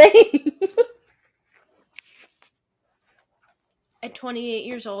that's a thing? At 28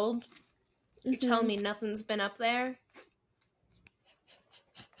 years old, you're telling me nothing's been up there?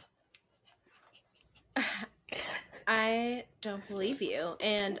 I don't believe you.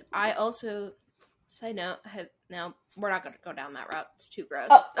 And I also, side note, we're not going to go down that route. It's too gross.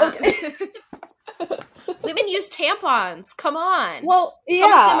 Oh, okay. Women use tampons. Come on. Well, yeah.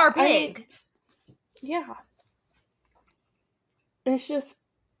 Some of them are big. Yeah. It's just,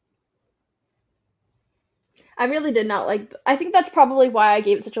 I really did not like, I think that's probably why I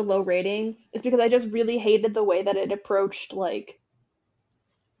gave it such a low rating, is because I just really hated the way that it approached, like,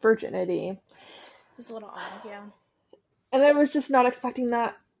 virginity. It was a little odd, yeah. And I was just not expecting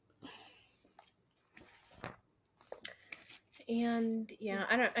that. And,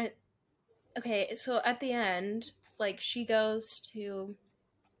 yeah, okay, so at the end, like, she goes to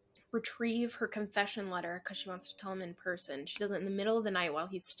retrieve her confession letter because she wants to tell him in person. She does it in the middle of the night while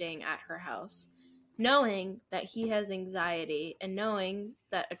he's staying at her house, knowing that he has anxiety and knowing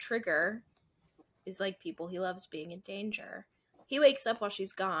that a trigger is like people he loves being in danger. He wakes up while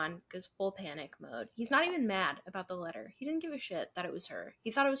she's gone, goes full panic mode. He's not even mad about the letter. He didn't give a shit that it was her. He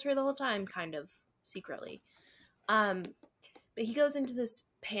thought it was her the whole time, kind of secretly. But he goes into this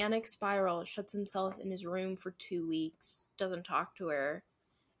panic spiral, shuts himself in his room for 2 weeks, doesn't talk to her.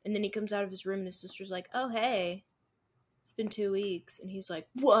 And then he comes out of his room and his sister's like, oh, hey, it's been 2 weeks. And he's like,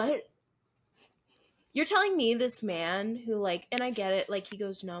 what? You're telling me this man who, like, and I get it, like, he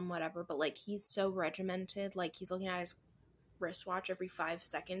goes numb, whatever, but, like, he's so regimented. Like, he's looking at his wristwatch every 5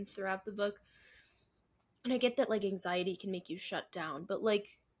 seconds throughout the book. And I get that, like, anxiety can make you shut down. But,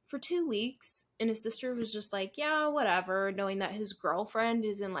 like, for 2 weeks, and his sister was just like, yeah, whatever, knowing that his girlfriend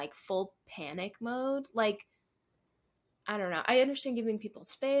is in, like, full panic mode. Like, I don't know. I understand giving people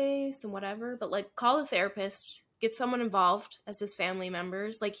space and whatever, but, like, call a therapist, get someone involved as his family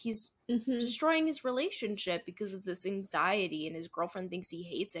members. Like, he's destroying his relationship because of this anxiety, and his girlfriend thinks he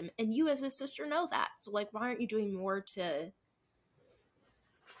hates him, and you as his sister know that. So, like, why aren't you doing more to,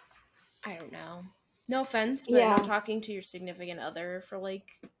 I don't know. No offense, but not talking to your significant other for, like,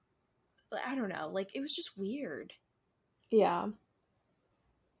 I don't know. Like, it was just weird. Yeah.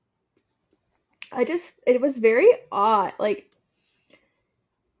 It was very odd. Like,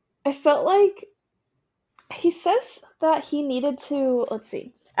 I felt like he says that he needed to, let's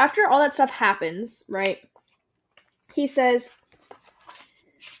see, after all that stuff happens, right? He says,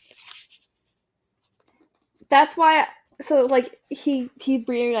 that's why, so, like, he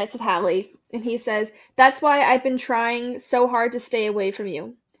reunites with Hallie, and he says, that's why I've been trying so hard to stay away from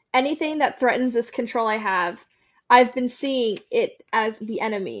you. Anything that threatens this control I have, I've been seeing it as the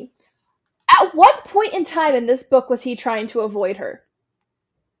enemy. At what point in time in this book was he trying to avoid her?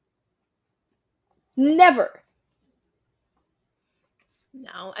 Never.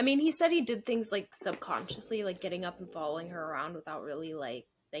 No. I mean, he said he did things like subconsciously, like getting up and following her around without really like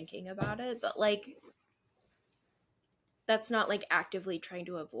thinking about it, but like that's not like actively trying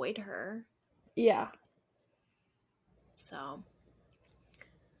to avoid her. Yeah. So,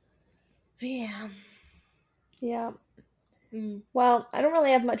 yeah. Yeah. Mm. Well, I don't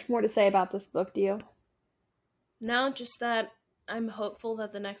really have much more to say about this book, do you? No, just that I'm hopeful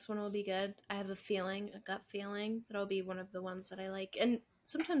that the next one will be good. I have a gut feeling that it'll be one of the ones that I like. And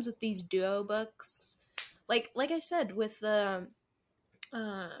sometimes with these duo books, like I said, with the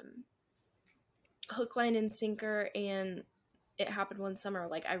um, Hook, Line, and Sinker and It Happened One Summer,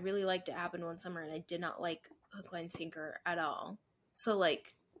 like I really liked It Happened One Summer, and I did not like Hook, Line, Sinker at all. So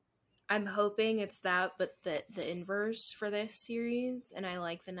like I'm hoping it's that, but the inverse for this series, and I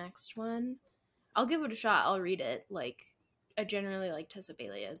like the next one. I'll give it a shot. I'll read it. Like, I generally like Tessa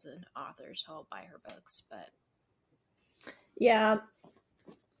Bailey as an author, so I'll buy her books. But Yeah.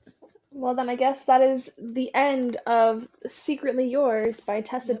 Well, then I guess that is the end of Secretly Yours by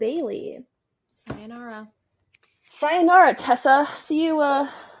Tessa yep, Bailey. sayonara. Sayonara, Tessa. See you,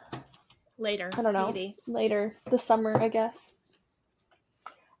 Later, I don't know, maybe. later this summer, I guess.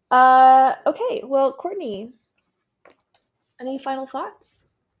 Okay, well, Courtney, any final thoughts?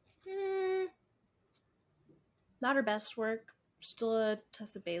 Not her best work. Still a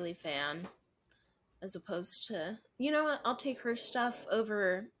Tessa Bailey fan, as opposed to, you know what? I'll take her stuff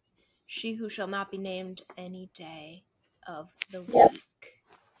over She Who Shall Not Be Named any day of the Yep. week.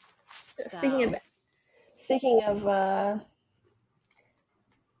 Speaking of So, speaking of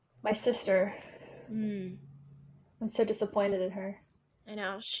my sister, mm, I'm so disappointed in her. I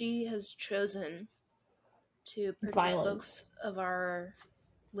know she has chosen to purchase Violence. books of our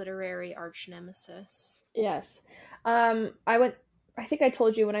literary arch nemesis. Yes. I think I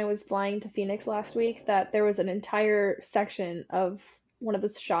told you when I was flying to Phoenix last week that there was an entire section of one of the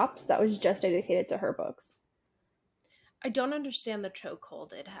shops that was just dedicated to her books. I don't understand the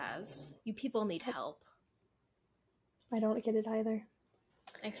chokehold it has. You people need help. I don't get it either.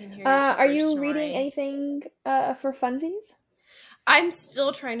 I can hear your Are puppers you reading snoring. anything for funsies? I'm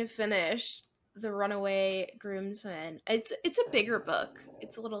still trying to finish The Runaway Groomsman. It's a bigger book.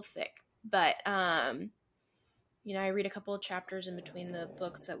 It's a little thick, but you know, I read a couple of chapters in between the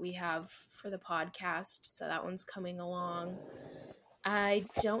books that we have for the podcast, so that one's coming along. I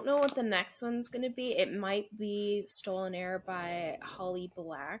don't know what the next one's going to be. It might be Stolen Air by Holly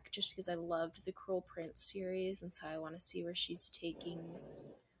Black, just because I loved the Cruel Prince series, and so I want to see where she's taking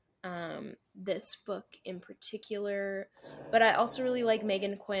this book in particular. But I also really like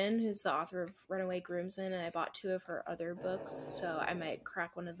Megan Quinn, who's the author of Runaway Groomsman, and I bought 2 of her other books, so I might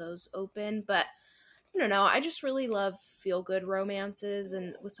crack one of those open. But I don't know. I just really love feel-good romances,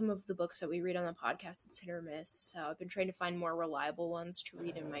 and with some of the books that we read on the podcast, it's hit or miss. So I've been trying to find more reliable ones to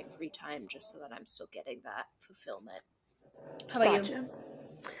read in my free time, just so that I'm still getting that fulfillment. How about you?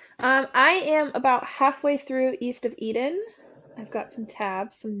 Gotcha. I am about halfway through East of Eden. I've got some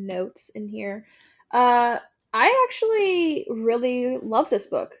tabs, some notes in here. I actually really love this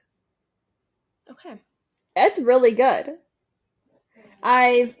book. Okay. It's really good.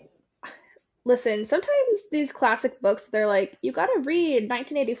 I've Listen, sometimes these classic books, they're like, you gotta read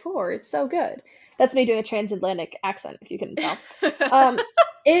 1984. It's so good. That's me doing a transatlantic accent, if you couldn't tell. Um,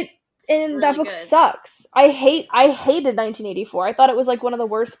 it It's and that really book good. sucks. I hated 1984. I thought it was like one of the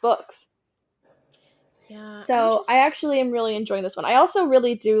worst books. Yeah, So I actually am really enjoying this one. I also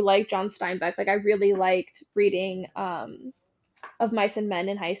really do like John Steinbeck. Like I really liked reading Of Mice and Men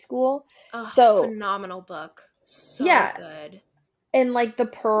in high school. So phenomenal book. So yeah, good. and like The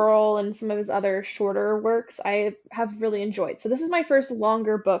Pearl and some of his other shorter works, I have really enjoyed. So this is my first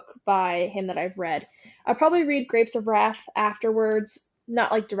longer book by him that I've read. I'll probably read Grapes of Wrath afterwards,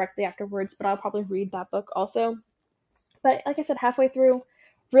 not like directly afterwards, but I'll probably read that book also. But like I said, halfway through,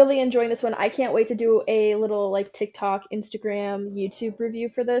 really enjoying this one. I can't wait to do a little like TikTok, Instagram, YouTube review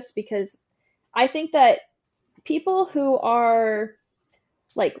for this because I think that people who are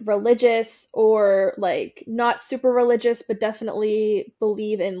like religious or like not super religious but definitely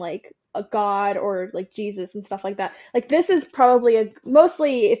believe in like a god or like Jesus and stuff like that. Like this is probably a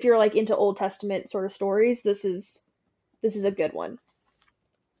mostly if you're like into Old Testament sort of stories, this is a good one.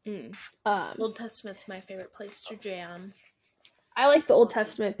 Um Old Testament's my favorite place to jam. I like the Old Lots of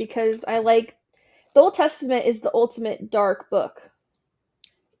Testament because I like the Old Testament is the ultimate dark book.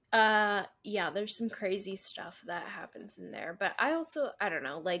 yeah, there's some crazy stuff that happens in there, but I don't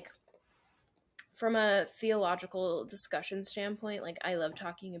know, like from a theological discussion standpoint, like I love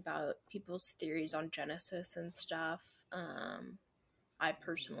talking about people's theories on Genesis and stuff. I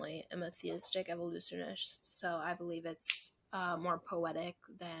personally am a theistic evolutionist, so I believe it's more poetic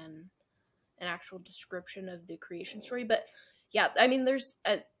than an actual description of the creation story. But yeah, I mean, there's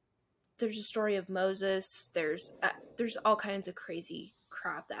a story of Moses. There's all kinds of crazy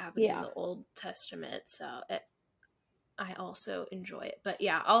crap that happens in Yeah. the Old Testament. So I also enjoy it. But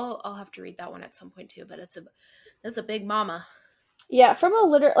yeah, I'll have to read that one at some point too. But it's a big mama. Yeah, from a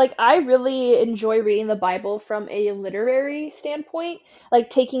like I really enjoy reading the Bible from a literary standpoint, like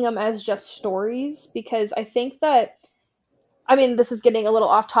taking them as just stories, because I think that, I mean, this is getting a little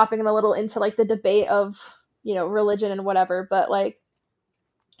off topic and a little into like the debate of, religion and whatever, but like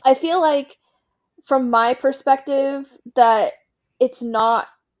I feel like from my perspective that it's not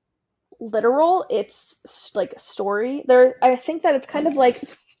literal, it's like story. I think that it's kind of like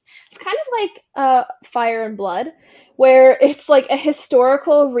Fire and Blood, where it's like a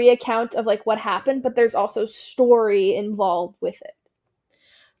historical recount of like what happened, but there's also story involved with it.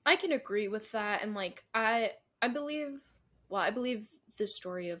 I can agree with that, and like I believe, well, I believe the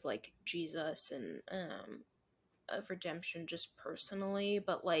story of like Jesus and of redemption just personally,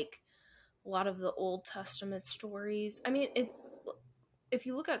 but like a lot of the Old Testament stories. I mean, if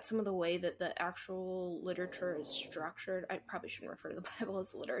you look at some of the way that the actual literature is structured, I probably shouldn't refer to the Bible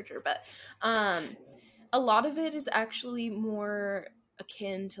as literature, but a lot of it is actually more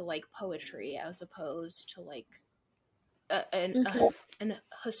akin to like poetry as opposed to like Hmm. an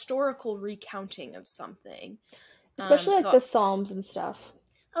historical recounting of something. Especially like So the Psalms and stuff,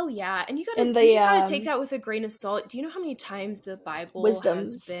 oh yeah, and and you the just gotta take that with a grain of salt. Do you know how many times the Bible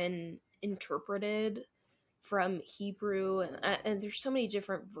has wisdoms. been interpreted from Hebrew, and there's so many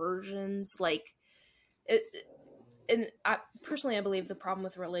different versions. Like, it, and personally, I believe the problem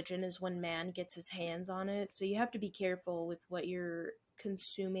with religion is when man gets his hands on it. So you have to be careful with what you're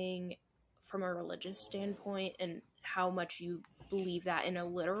consuming from a religious standpoint and how much you believe that in a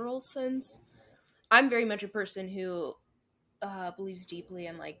literal sense. I'm very much a person who believes deeply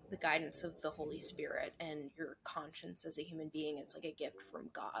in like the guidance of the Holy Spirit, and your conscience as a human being is like a gift from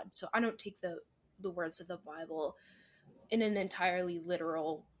God. So I don't take the words of the Bible in an entirely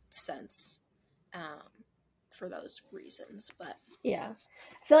literal sense, um, for those reasons. But Yeah.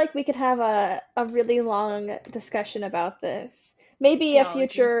 I feel like we could have a really long discussion about this. Maybe a theology,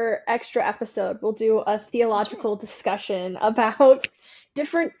 future extra episode we'll do a that's right. theological discussion about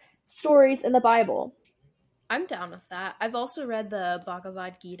different stories in the Bible. I'm down with that. I've also read the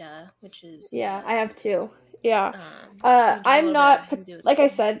Bhagavad Gita, which is Yeah, I the have too. Yeah. so you get a I'm little bit of not, like I Hinduism.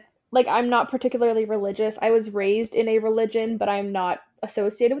 said, like I'm not particularly religious. I was raised in a religion, but I'm not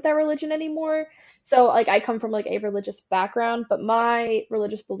associated with that religion anymore. So like I come from like a religious background, but my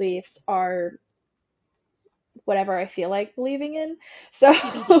religious beliefs are whatever I feel like believing in. So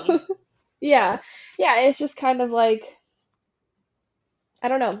TBD. yeah. Yeah, it's just kind of like, I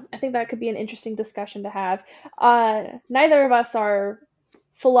don't know. I think that could be an interesting discussion to have. Neither of us are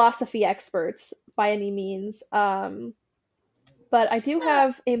philosophy experts by any means. But I do Uh,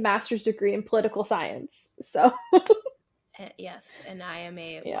 have a master's degree in political science. So, yes, and I am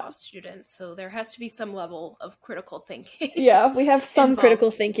a yeah. law student, so there has to be some level of critical thinking Yeah, we have some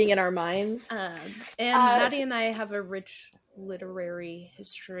critical involved. thinking in our minds. And Uh, Maddie and I have a rich literary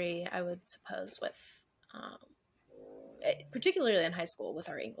history, I would suppose, with um, particularly in high school with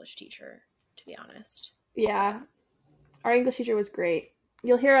our English teacher, to be honest. But yeah, our English teacher was great.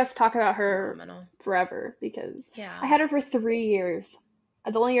 You'll hear us talk about her phenomenal. forever because I Yeah. had her for 3 years.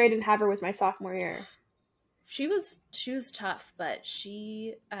 The only year I didn't have her was my sophomore year. She was tough, but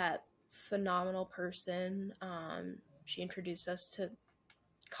she phenomenal person. She introduced us to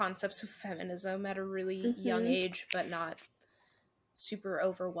concepts of feminism at a really young Hmm. age, but not super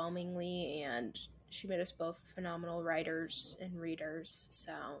overwhelmingly, and she made us both phenomenal writers and readers.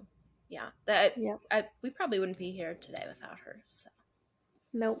 So yeah, Yep. we probably wouldn't be here today without her. So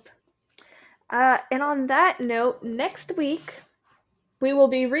Nope. And on that note, next week we will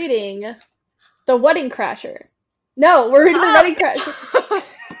be reading The Wedding Crasher. No, we're reading The Wedding Crasher.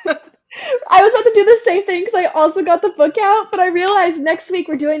 I was about to do the same thing because I also got the book out, but I realized next week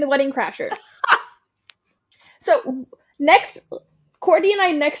we're doing The Wedding Crasher. So next, Courtney and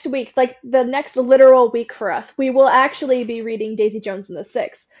I next week, like the next literal week for us, we will actually be reading Daisy Jones and the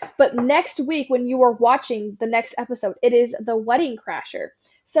Six. But next week, when you are watching the next episode, it is The Wedding Crasher.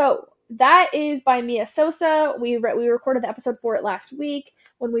 So that is by Mia Sosa. We recorded the episode for it last week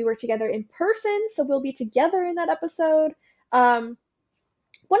when we were together in person, so we'll be together in that episode. Um,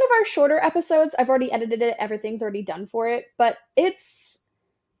 One of our shorter episodes, I've already edited it, everything's already done for it, but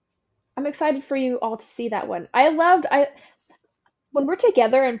I'm excited for you all to see that one. When we're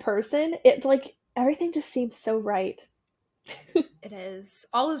together in person, it's like everything just seems so right. It is.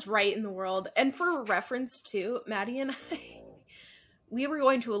 All is right in the world. And for reference too, Maddie and I, we were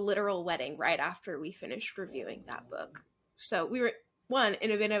going to a literal wedding right after we finished reviewing that book. So we were, one,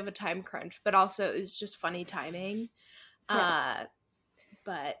 in a bit of a time crunch, but also it was just funny timing. Yes.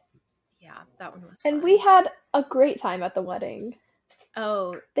 But yeah, that one was fun. And we had a great time at the wedding.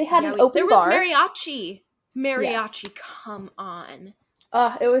 Oh, they had an open bar. There was mariachi. Mariachi, yes. Come on.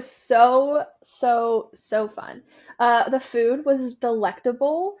 It was so fun. The food was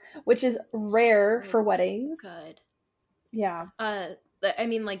delectable, which is rare for weddings. Good. Yeah. I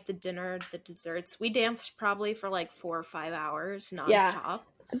mean, like the dinner, the desserts. We danced probably for like 4 or 5 hours nonstop.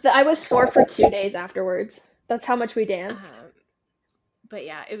 Yeah. I was sore for 2 days afterwards. That's how much we danced. But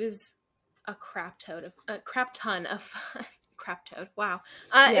yeah, it was a crap ton of fun. Crap toad. Wow.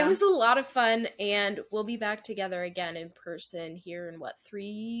 It was a lot of fun, and we'll be back together again in person here in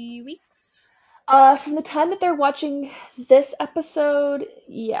 3 weeks? From the time that they're watching this episode,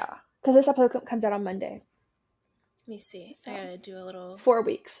 yeah. Because this episode comes out on Monday. Let me see. So, I gotta do a little... 4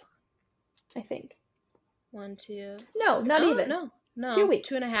 weeks, I think. 1, 2... No, not even. No. 2 weeks.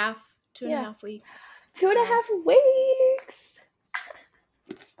 2.5. 2.5 weeks. 2.5 weeks!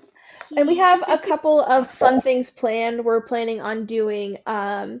 And we have a couple of fun things planned. We're planning on doing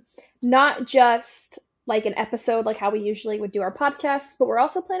not just like an episode like how we usually would do our podcasts, but we're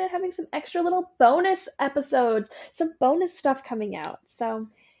also planning on having some extra little bonus episodes, some bonus stuff coming out. So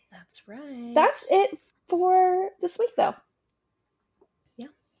that's right. That's it for this week, though. Yeah.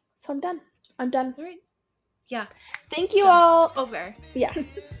 So I'm done. All right. Yeah. Thank you all. It's over. Yeah.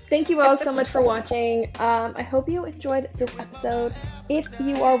 Thank you all so much for watching. I hope you enjoyed this episode. If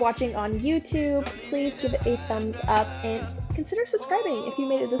you are watching on YouTube, please give it a thumbs up and consider subscribing if you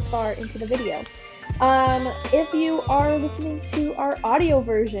made it this far into the video. If you are listening to our audio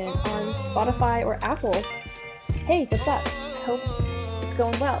version on Spotify or Apple, hey, what's up? I hope it's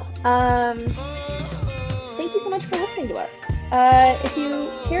going well. Thank you so much for listening to us. If you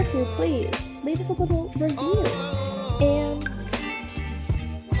care to, please leave us a little review and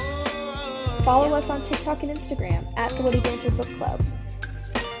follow us on TikTok and Instagram at the WITTY BANTER Book Club.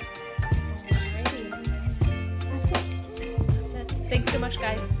 Alrighty. That's it. Thanks so much,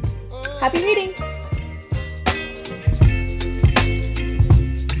 guys. Happy reading!